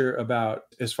picture about,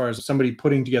 as far as somebody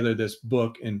putting together this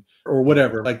book or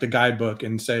whatever, like the guidebook,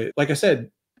 and say, like I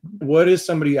said, what is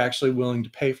somebody actually willing to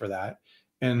pay for that?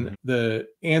 And the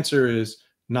answer is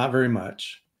not very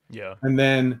much. Yeah. And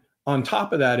then on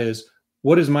top of that is,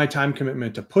 what is my time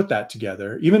commitment to put that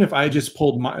together? Even if I just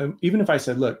even if I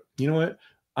said, look, you know what?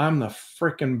 I'm the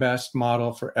freaking best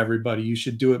model for everybody. You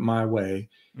should do it my way.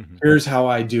 Here's how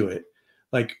I do it.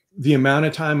 Like the amount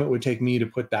of time it would take me to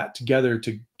put that together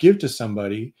to give to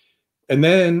somebody. And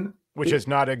then, which is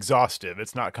not exhaustive.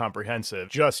 It's not comprehensive,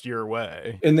 just your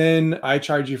way. And then I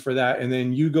charge you for that. And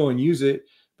then you go and use it,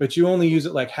 but you only use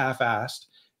it like half-assed.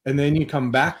 And then you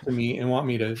come back to me and want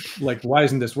me to, like, why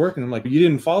isn't this working? I'm like, you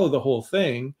didn't follow the whole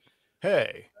thing.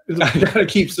 Hey, I gotta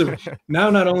keep some. Now,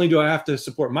 not only do I have to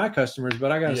support my customers,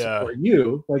 but I gotta support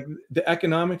you. Like the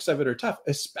economics of it are tough,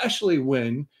 especially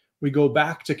when we go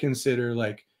back to consider,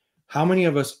 like, how many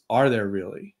of us are there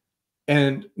really?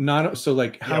 And not so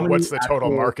like how many, what's the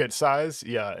total market size?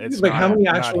 Yeah, it's like how many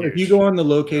actual, if you go on the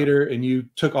locator and you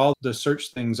took all the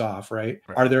search things off, right?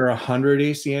 Are there 100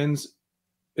 ACNs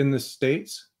in the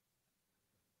States?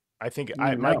 I think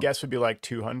my guess would be like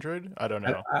 200. I don't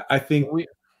know. I think we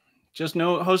just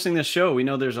know, hosting this show, we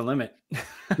know there's a limit.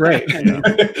 Right.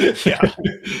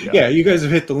 Yeah, you guys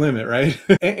have hit the limit, right?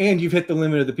 And you've hit the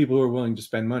limit of the people who are willing to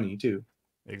spend money too.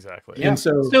 Exactly. Yeah. And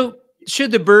so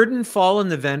should the burden fall on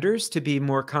the vendors to be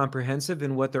more comprehensive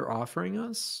in what they're offering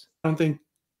us? I don't think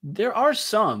there are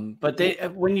some, but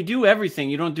when you do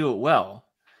everything, you don't do it well.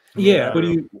 Yeah.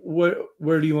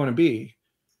 Where do you want to be?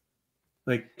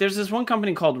 Like, there's this one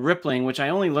company called Rippling, which I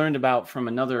only learned about from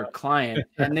another client,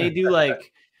 and they do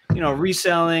like,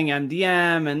 reselling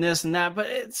MDM and this and that, but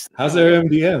it's how's their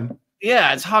MDM?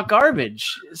 Yeah, it's hot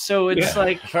garbage. So it's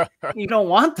like, you don't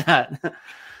want that.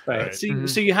 Right. So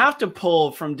you have to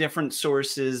pull from different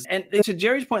sources. And to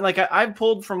Jerry's point, like I've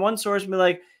pulled from one source and be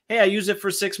like, hey, I use it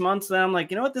for 6 months. Then I'm like,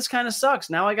 you know what? This kind of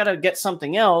sucks. Now I got to get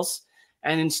something else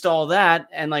and install that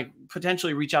and like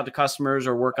potentially reach out to customers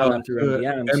or work on them through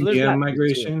MDM. So MDM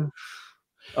migration.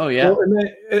 Oh yeah. Well,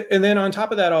 and then on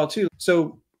top of that all too.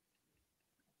 So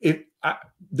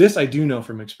this I do know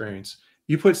from experience.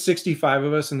 You put 65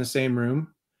 of us in the same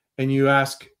room and you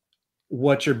ask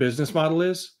what your business model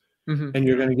is, and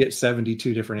you're going to get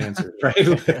 72 different answers, right?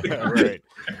 Right.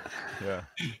 Yeah.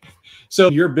 So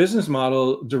your business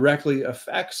model directly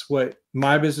affects what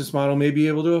my business model may be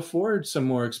able to afford some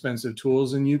more expensive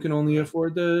tools, and you can only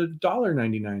afford the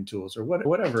 $1.99 tools or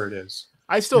whatever it is.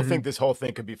 I still think this whole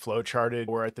thing could be flow charted,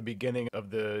 where at the beginning of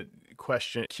the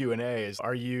question Q&A is,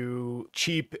 are you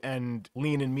cheap and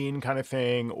lean and mean kind of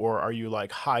thing, or are you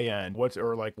like high end? What's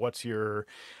your,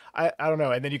 I don't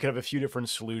know. And then you could have a few different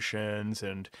solutions,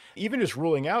 and even just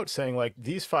ruling out saying like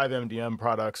these 5 MDM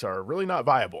products are really not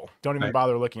viable. Don't even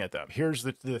bother looking at them. Here's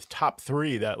the top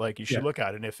 3 that like you should look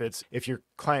at. And if your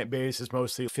client base is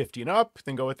mostly 50 and up,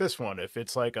 then go with this one. If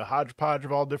it's like a hodgepodge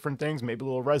of all different things, maybe a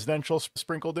little residential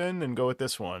sprinkled in, then go with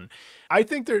this one. I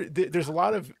think there's a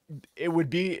lot of, it would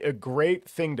be a great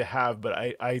thing to have, but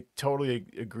I totally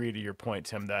agree to your point,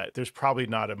 Tim, that there's probably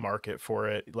not a market for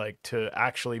it, like to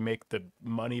actually make the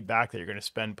money back that you're going to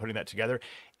spend putting that together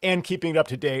and keeping it up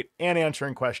to date and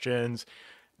answering questions,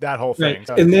 that whole thing.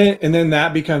 Right. And then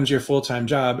that becomes your full-time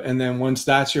job. And then once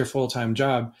that's your full-time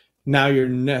job, now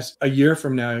a year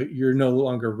from now, you're no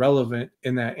longer relevant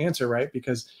in that answer, right?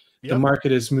 Because the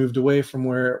market has moved away from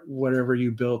whatever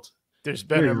you built. There's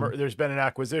been an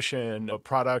acquisition, a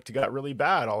product got really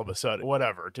bad all of a sudden,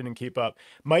 whatever, didn't keep up.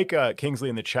 Mike Kingsley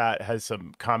in the chat has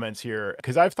some comments here,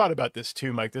 because I've thought about this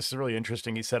too, Mike. This is really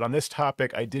interesting. He said, on this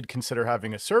topic, I did consider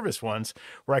having a service once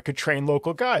where I could train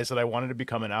local guys that I wanted to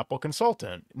become an Apple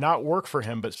consultant, not work for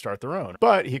him, but start their own.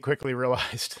 But he quickly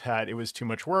realized that it was too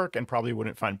much work and probably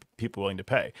wouldn't find people willing to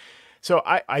pay. So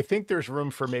I think there's room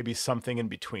for maybe something in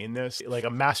between this, like a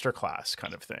masterclass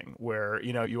kind of thing where,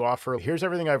 you know, you offer, here's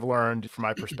everything I've learned from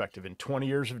my perspective in 20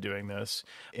 years of doing this,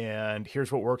 and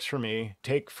here's what works for me.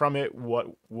 Take from it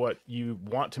what you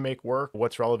want to make work,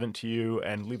 what's relevant to you,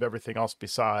 and leave everything else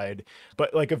beside.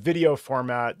 But like a video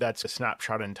format that's a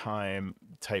snapshot in time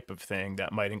type of thing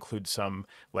that might include some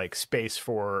like space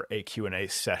for a Q&A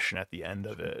session at the end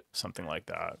of it, something like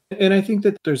that. And I think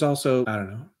that there's also, I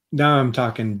don't know, now I'm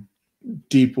talking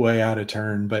deep way out of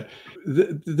turn, but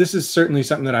this is certainly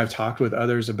something that I've talked with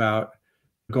others about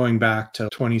going back to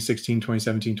 2016,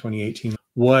 2017, 2018.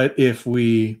 What if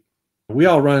we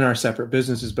all run our separate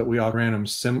businesses, but we all ran them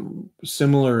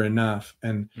similar enough,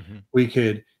 and we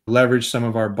could leverage some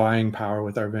of our buying power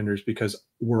with our vendors because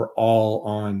we're all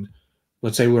on,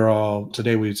 let's say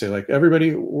today we'd say like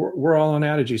everybody, we're all on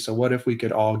Adigy. So what if we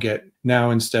could all get now,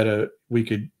 instead of, we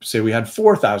could say we had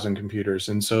 4,000 computers,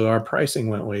 and so our pricing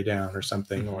went way down or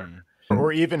something,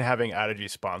 or even having Adigy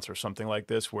sponsor something like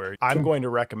this, where I'm going to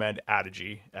recommend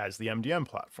Adigy as the MDM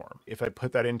platform. If I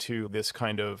put that into this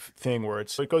kind of thing where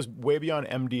it goes way beyond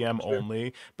MDM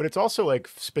only, but it's also like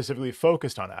specifically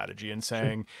focused on Adigy and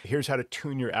saying, here's how to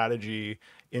tune your Adigy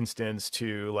instance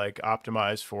to like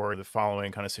optimize for the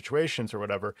following kind of situations or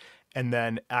whatever. And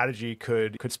then Adigy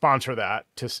could sponsor that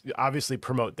to obviously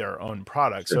promote their own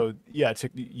product. So yeah, to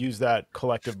use that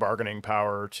collective bargaining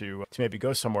power to maybe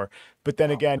go somewhere. But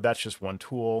then again, that's just one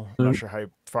tool. I'm not sure how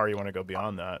far you want to go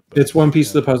beyond that. But it's one piece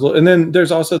of the puzzle. And then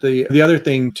there's also the other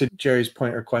thing, to Jerry's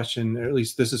point or question, or at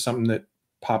least this is something that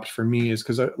popped for me, is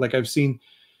because like I've seen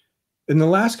in the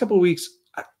last couple of weeks,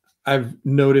 I've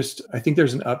noticed, I think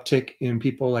there's an uptick in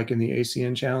people like in the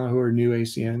ACN channel who are new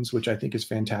ACNs, which I think is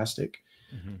fantastic.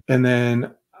 And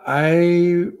then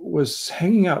I was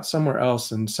hanging out somewhere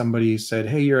else and somebody said,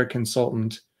 hey, you're a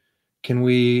consultant. Can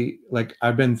we, like,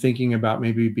 I've been thinking about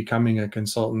maybe becoming a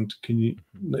consultant. Can you,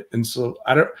 and so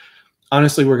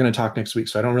honestly, we're going to talk next week.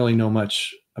 So I don't really know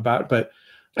much about it, but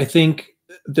I think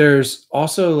there's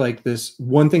also like this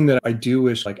one thing that I do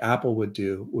wish like Apple would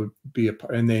do would be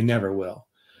and they never will.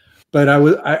 But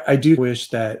I do wish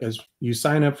that as you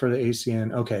sign up for the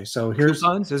ACN, okay, so here's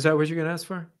coupons. Is that what you're going to ask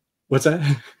for? What's that?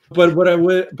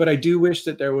 But I do wish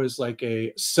that there was like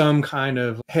some kind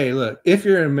of, hey, look, if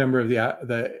you're a member of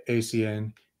the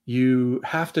ACN, you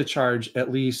have to charge at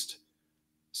least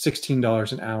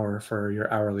 $16 an hour for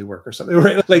your hourly work or something,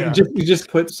 right? Like you just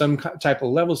put some type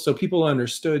of level so people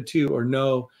understood too, or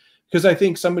know. Because I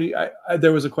think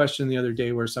there was a question the other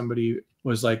day where somebody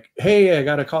was like, hey, I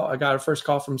got a first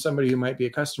call from somebody who might be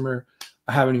a customer.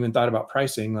 I haven't even thought about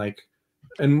pricing. Like,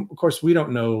 and of course we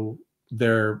don't know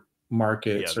their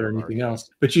markets or anything else,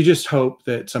 but you just hope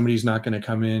that somebody's not going to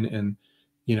come in and,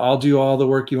 you know, I'll do all the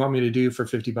work you want me to do for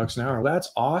 $50 an hour. That's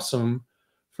awesome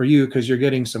for you because you're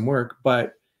getting some work,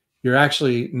 but you're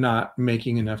actually not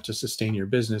making enough to sustain your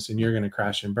business, and you're going to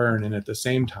crash and burn. And at the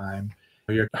same time,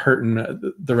 you're hurting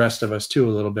the rest of us too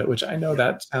a little bit, which I know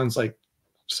that sounds like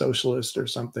socialist or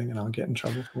something, and I'll get in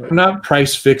trouble for it. I'm not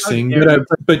price fixing,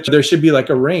 but there should be like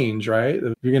a range, right?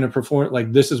 If you're going to perform,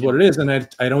 like, this is what it is. And I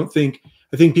think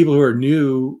people who are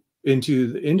new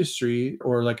into the industry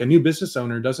or like a new business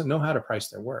owner doesn't know how to price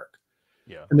their work.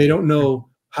 Yeah. And they don't know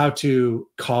how to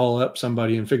call up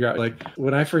somebody and figure out, like,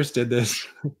 when I first did this,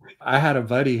 I had a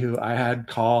buddy who I had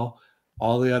call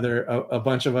all the other a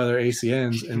bunch of other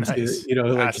ACNs and Nice. see, you know,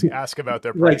 like ask about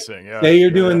their like, pricing. Yeah. say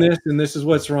you're doing this and this is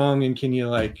what's wrong, and can you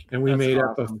like, and we That's made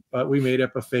awesome. we made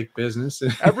up a fake business.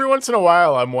 Every once in a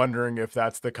while, I'm wondering if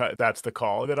that's the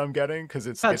call that I'm getting, because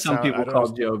it's I've had some people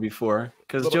called Joe before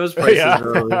because Joe's prices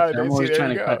are always. I'm always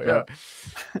trying to cut up.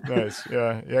 Nice.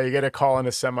 Yeah. You get a call on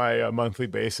a monthly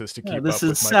basis to keep up this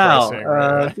with is my Sal.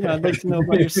 pricing. I'd like to know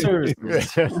about your services.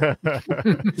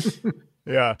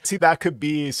 Yeah. See, that could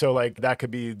be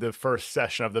the first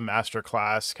session of the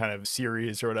masterclass kind of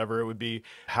series or whatever. It would be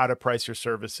how to price your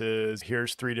services.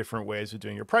 Here's 3 different ways of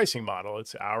doing your pricing model.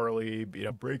 It's hourly,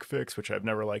 break fix, which I've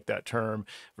never liked that term,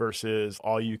 versus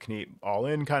all you can eat, all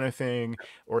in kind of thing,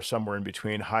 or somewhere in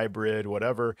between, hybrid,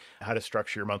 whatever, how to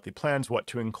structure your monthly plans, what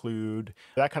to include,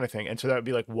 that kind of thing. And so that would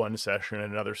be like one session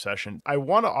and another session. I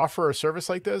want to offer a service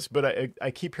like this, but I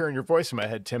keep hearing your voice in my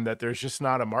head, Tim, that there's just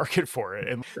not a market for it,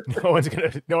 and no one's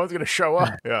gonna show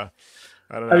up. Yeah,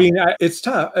 I don't know. I mean, it's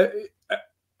tough.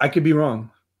 I could be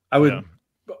wrong. I would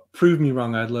prove me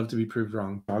wrong. I'd love to be proved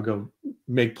wrong. I'll go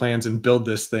make plans and build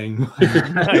this thing.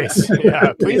 Nice.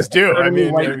 Yeah, please do. I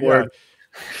mean,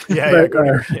 yeah,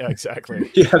 exactly.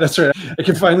 Yeah, that's right. I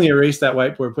can finally erase that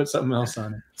whiteboard, put something else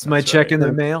on it. It's my check in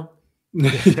the mail.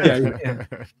 Yeah.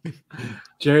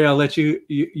 Jerry, I'll let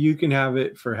you can have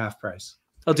it for half price.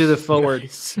 I'll do the forward.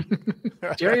 Nice.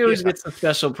 Jerry always gets the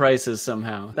special prices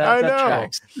somehow. I know. That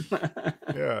tracks.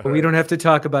 Yeah. We don't have to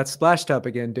talk about Splash Top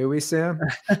again, do we, Sam?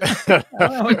 I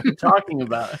don't know what you're talking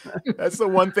about. That's the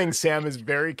one thing Sam is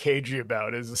very cagey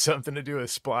about, is something to do with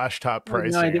splash top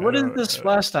pricing. No idea. What is the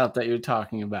splash top that you're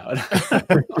talking about?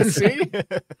 See?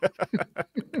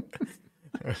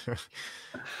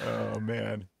 Oh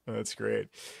man, that's great.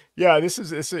 Yeah,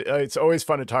 it's always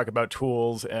fun to talk about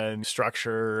tools and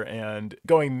structure and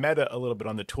going meta a little bit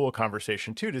on the Tool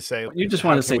conversation too, to say You just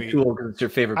want to say Tool because it's your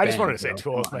favorite band. I just wanted to say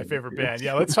Tool is my favorite band.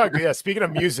 Yeah, let's talk. Yeah, speaking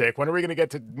of music, when are we going to get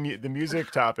to the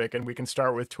music topic, and we can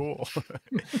start with Tool?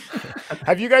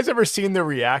 Have you guys ever seen the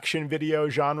reaction video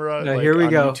genre? Here we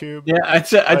go. YouTube? Yeah,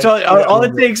 I told you, all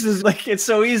it takes is like, it's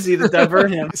so easy to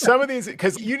divert him. Some of these,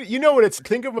 because you know what it's,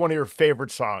 think of one of your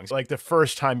favorite songs, like the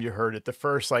first time you heard it, the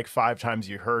first like 5 times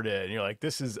you heard it, and you're like,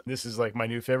 this is like my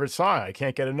new favorite song. I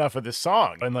can't get enough of this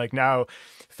song. And like now,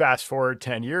 fast forward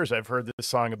 10 years, I've heard this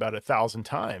song about 1,000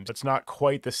 times. It's not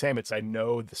quite the same. I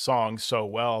know the song so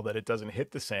well that it doesn't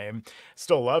hit the same.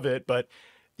 Still love it, but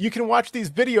you can watch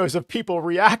these videos of people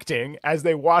reacting as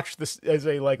they watch this, as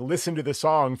they like listen to the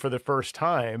song for the first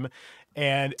time.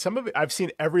 And some of it, I've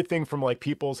seen everything from like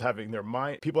people having their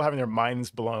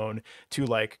minds blown to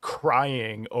like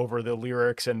crying over the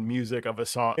lyrics and music of a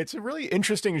song. It's a really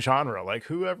interesting genre. Like,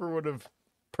 whoever would have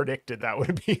predicted that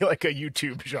would be like a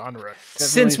YouTube genre.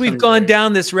 Since we've gone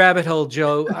down this rabbit hole,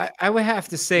 Joe, I would have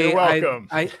to say, You're welcome.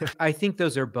 I think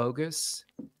those are bogus.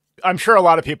 I'm sure a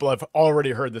lot of people have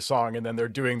already heard the song and then they're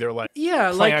doing their like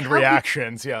planned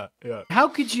reactions. Yeah. How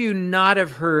could you not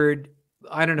have heard,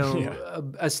 I don't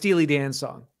know, a Steely Dan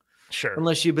song? Sure.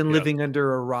 Unless you've been living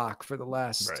under a rock for the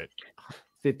last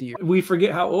 50 years. We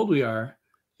forget how old we are.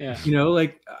 Yeah. You know,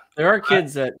 like there are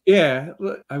kids that. Yeah.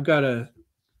 I've got a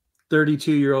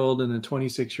 32-year-old and a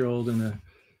 26-year-old and a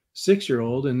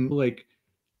 6-year-old. And like,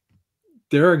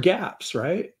 there are gaps,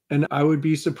 right? And I would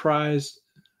be surprised,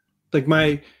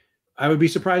 I would be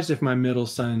surprised if my middle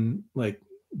son like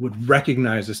would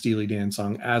recognize a Steely Dan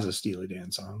song as a Steely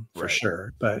Dan song for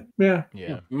sure. But yeah.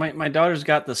 My daughter's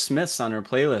got the Smiths on her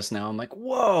playlist now. I'm like,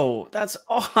 whoa, that's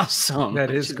awesome.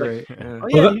 That is great. Like, yeah. oh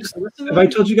yeah. Well, have I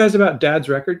told you guys about Dad's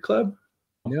Record Club?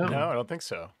 No, I don't think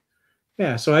so.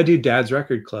 Yeah, so I do Dad's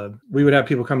Record Club. We would have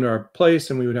people come to our place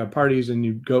and we would have parties, and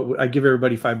you go. I give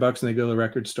everybody $5 and they go to the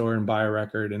record store and buy a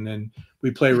record, and then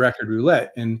we play record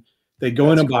roulette, and they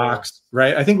go in a box,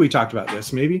 right? I think we talked about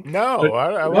this, maybe. No,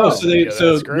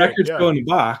 so records go in a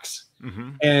box,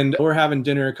 and we're having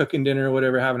dinner, cooking dinner, or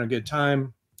whatever, having a good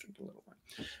time,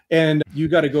 and you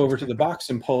got to go over to the box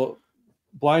and pull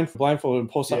blindfold and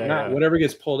pull something out. Whatever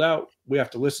gets pulled out, we have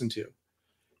to listen to,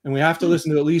 and we have to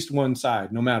listen to at least one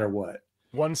side, no matter what.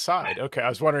 One side. Okay, I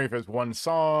was wondering if it's one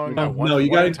song. No, you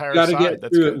got to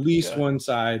get through at least one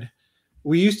side.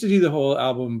 We used to do the whole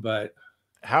album, but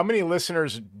how many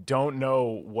listeners don't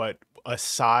know what a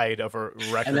side of a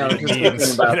record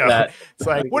means? That. It's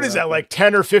like, what is that, like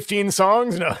 10 or 15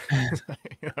 songs? No.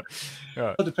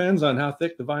 It depends on how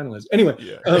thick the vinyl is. Anyway,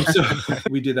 so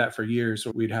we did that for years.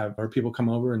 So we'd have our people come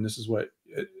over, and this is what,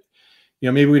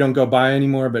 maybe we don't go by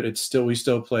anymore, but we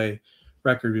still play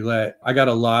record roulette, I got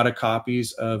a lot of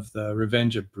copies of the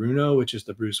Revenge of Bruno, which is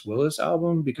the Bruce Willis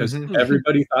album, because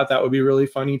everybody thought that would be really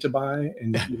funny to buy.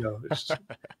 And, you know,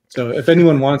 so if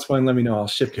anyone wants one, let me know. I'll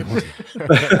ship you one.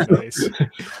 Nice.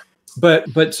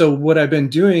 But so what I've been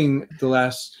doing the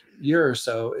last year or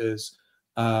so is,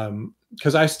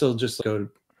 because I still just go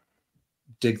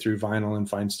dig through vinyl and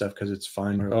find stuff because it's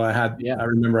fun. Or, I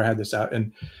remember I had this out,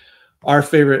 and my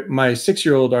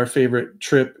 6-year-old, our favorite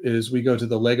trip is we go to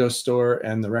the Lego store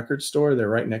and the record store. They're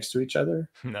right next to each other.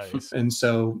 Nice. And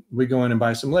so we go in and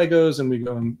buy some Legos and we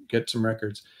go and get some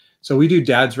records. So we do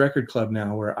Dad's Record Club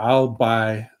now, where I'll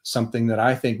buy something that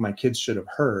I think my kids should have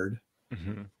heard.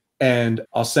 And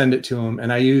I'll send it to them.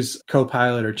 And I use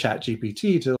Copilot or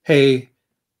ChatGPT to, hey,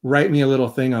 write me a little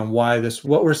thing on what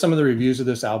were some of the reviews of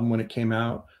this album when it came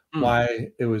out, why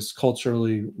it was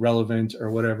culturally relevant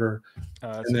or whatever.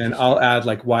 And then I'll add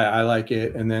like why I like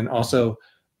it. And then also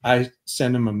I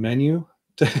send them a menu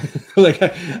to, like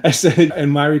I said,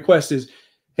 and my request is,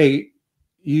 hey,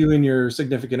 you and your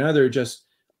significant other just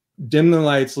dim the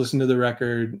lights, listen to the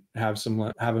record, have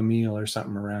a meal or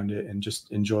something around it, and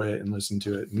just enjoy it and listen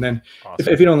to it. And then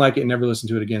if you don't like it, never listen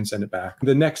to it again, send it back.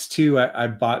 The next two I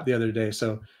bought the other day.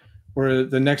 So where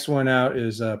the next one out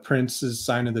is Prince's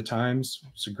Sign of the Times.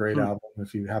 It's a great album.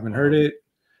 If you haven't heard it,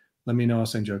 let me know. I'll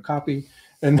send you a copy.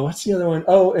 And what's the other one?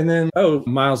 Oh, and then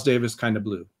Miles Davis, Kind of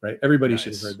Blue, right? Everybody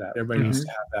should have heard that. Everybody needs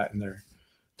to have that in their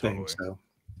thing. So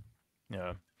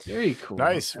yeah. Very cool.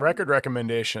 Nice. Record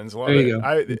recommendations. Love there it. You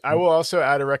go. I will also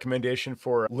add a recommendation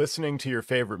for listening to your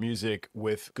favorite music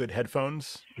with good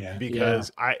headphones. Yeah.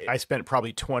 Because I spent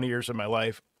probably 20 years of my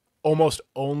life almost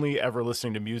only ever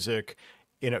listening to music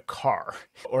in a car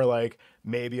or like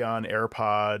maybe on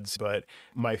AirPods, but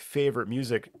my favorite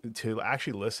music to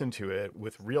actually listen to it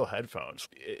with real headphones,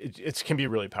 it can be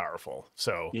really powerful.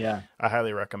 So yeah, I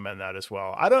highly recommend that as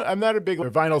well. I'm not a big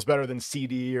vinyl's better than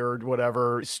CD or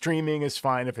whatever. Streaming is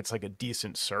fine if it's like a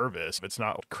decent service. If it's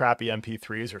not crappy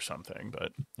MP3s or something,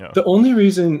 but you know. The only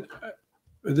reason,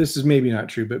 this is maybe not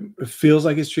true, but it feels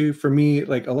like it's true for me,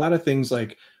 like a lot of things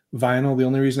like vinyl, the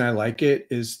only reason I like it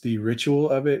is the ritual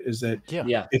of it, is that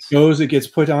it gets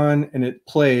put on and it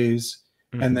plays,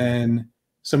 and then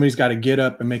somebody's got to get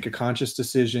up and make a conscious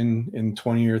decision in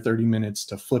 20 or 30 minutes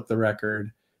to flip the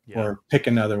record or pick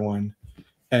another one.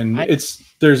 And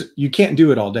you can't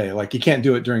do it all day. Like you can't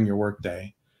do it during your work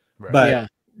day, but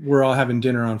we're all having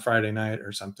dinner on Friday night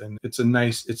or something.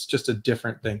 It's just a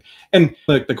different thing. And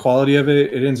like the quality of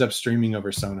it ends up streaming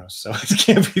over Sonos. So it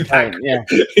can't be that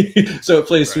good. So it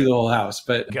plays through the whole house,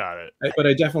 but got it. But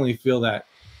I definitely feel that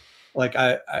like,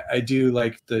 I do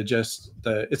like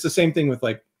it's the same thing with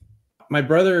like my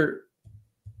brother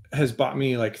has bought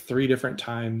me like 3 different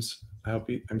times.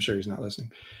 I'm sure he's not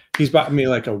listening. He's bought me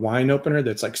like a wine opener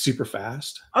that's like super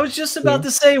fast. I was just about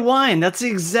to say wine. That's the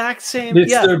exact same.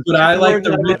 But I like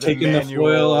taking the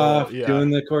foil off,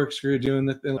 doing the corkscrew, doing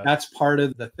the thing. That's part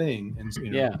of the thing. And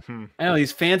you know, I know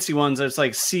these fancy ones. It's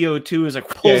like CO2 is like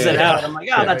pulls it out. I'm like,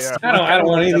 that's. I don't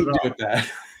want anything to do with that.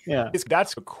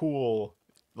 That's a cool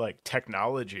like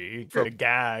technology for a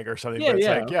gag or something. But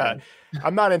it's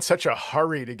I'm not in such a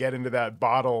hurry to get into that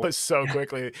bottle so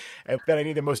quickly and that I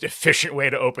need the most efficient way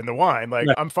to open the wine. Like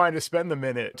I'm fine to spend the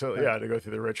minute to go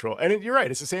through the ritual. And you're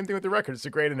right. It's the same thing with the record. It's a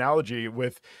great analogy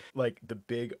with like the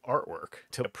big artwork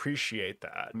to appreciate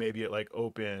that. Maybe it like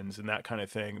opens and that kind of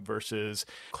thing versus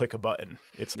click a button.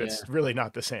 It's really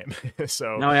not the same.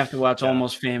 So now I have to watch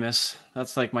Almost Famous.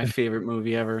 That's like my favorite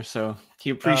movie ever. So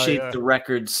you appreciate the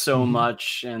record so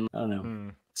much. And I don't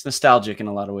know, it's nostalgic in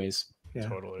a lot of ways. Yeah.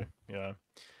 Totally. Yeah.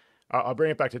 I'll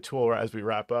bring it back to Tool as we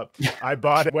wrap up. I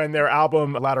bought it when their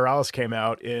album Lateralis came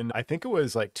out in, I think it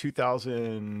was like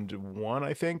 2001,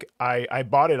 I think. I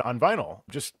bought it on vinyl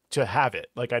just to have it.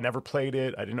 Like I never played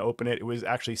it. I didn't open it. It was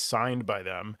actually signed by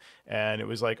them. And it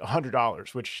was like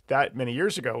 $100, which that many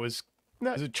years ago was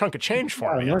a chunk of change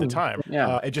for me at the time.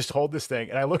 I just hold this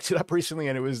thing, and I looked it up recently,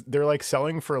 and they're like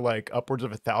selling for like upwards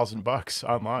of $1,000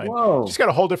 online. Whoa! Just got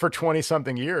to hold it for 20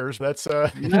 something years. That's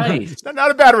nice.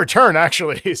 not a bad return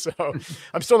actually. So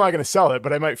I'm still not going to sell it,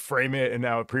 but I might frame it and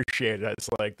now appreciate it as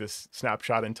like this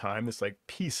snapshot in time, this like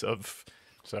piece of.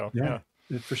 So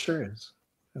it for sure is.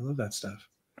 I love that stuff.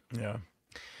 Yeah.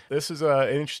 This is an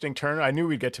interesting turn. I knew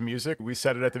we'd get to music. We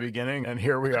said it at the beginning, and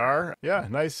here we are. Yeah,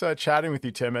 nice chatting with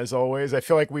you, Tim, as always. I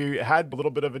feel like we had a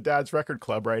little bit of a Dad's Record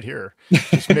Club right here.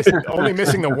 Only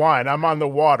missing the wine. I'm on the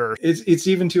water. It's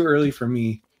even too early for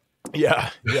me.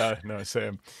 Yeah, no,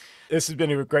 same. This has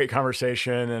been a great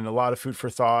conversation and a lot of food for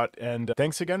thought. And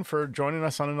thanks again for joining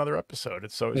us on another episode.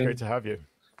 It's always great to have you.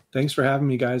 Thanks for having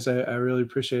me, guys. I really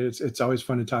appreciate it. It's always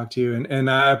fun to talk to you. And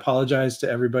I apologize to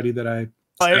everybody that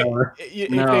if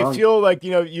they feel like,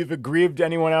 you've aggrieved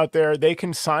anyone out there, they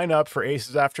can sign up for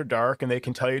Aces After Dark and they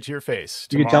can tell you to your face.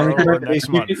 You can tell me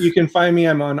you can find me.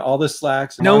 I'm on all the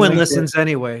Slacks. No one listens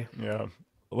anyway. Yeah.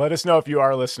 Let us know if you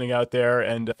are listening out there.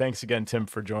 And thanks again, Tim,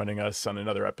 for joining us on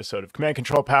another episode of Command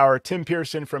Control Power. Tim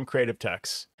Pearson from Creative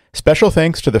Techs. Special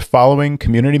thanks to the following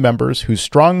community members whose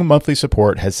strong monthly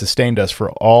support has sustained us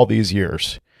for all these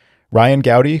years. Ryan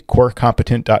Gowdy,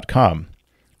 CoreCompetent.com.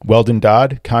 Weldon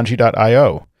Dodd,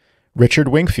 Kanji.io. Richard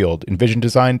Wingfield,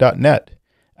 EnvisionDesign.net.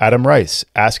 Adam Rice,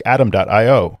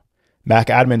 AskAdam.io. Mac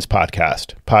Admins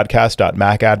Podcast,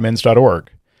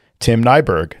 podcast.macadmins.org. Tim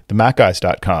Nyberg,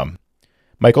 TheMacGuys.com.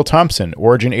 Michael Thompson,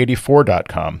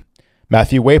 Origin84.com.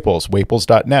 Matthew Waples,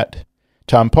 Waples.net.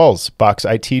 Tom Puls,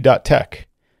 BoxIT.tech.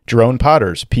 Jerome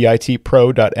Potters,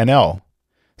 PITPro.nl.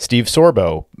 Steve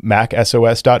Sorbo,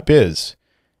 MacSOS.biz.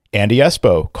 Andy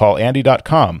Espo,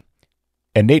 CallAndy.com.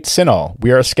 And Nate Sinal,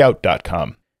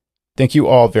 WeAreAScout.com. Thank you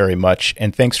all very much,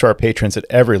 and thanks to our patrons at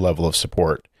every level of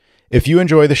support. If you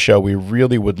enjoy the show, we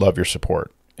really would love your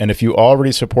support. And if you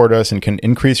already support us and can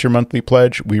increase your monthly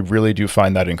pledge, we really do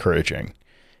find that encouraging.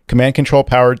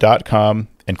 CommandControlPower.com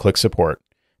and click support.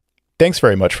 Thanks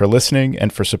very much for listening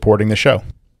and for supporting the show.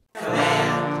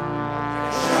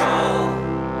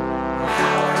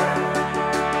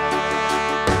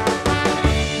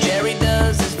 Jerry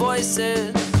does his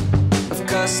voices of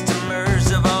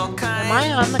customers of all kinds. Am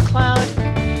I on the cloud?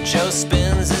 Joe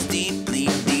spins his deeply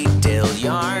detailed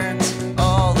yarns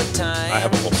all the time. I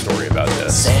have a whole story about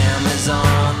this. Sam is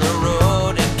on the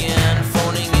road again,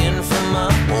 phoning in from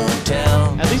a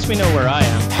hotel. At least we know where I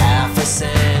am. Half a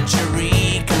century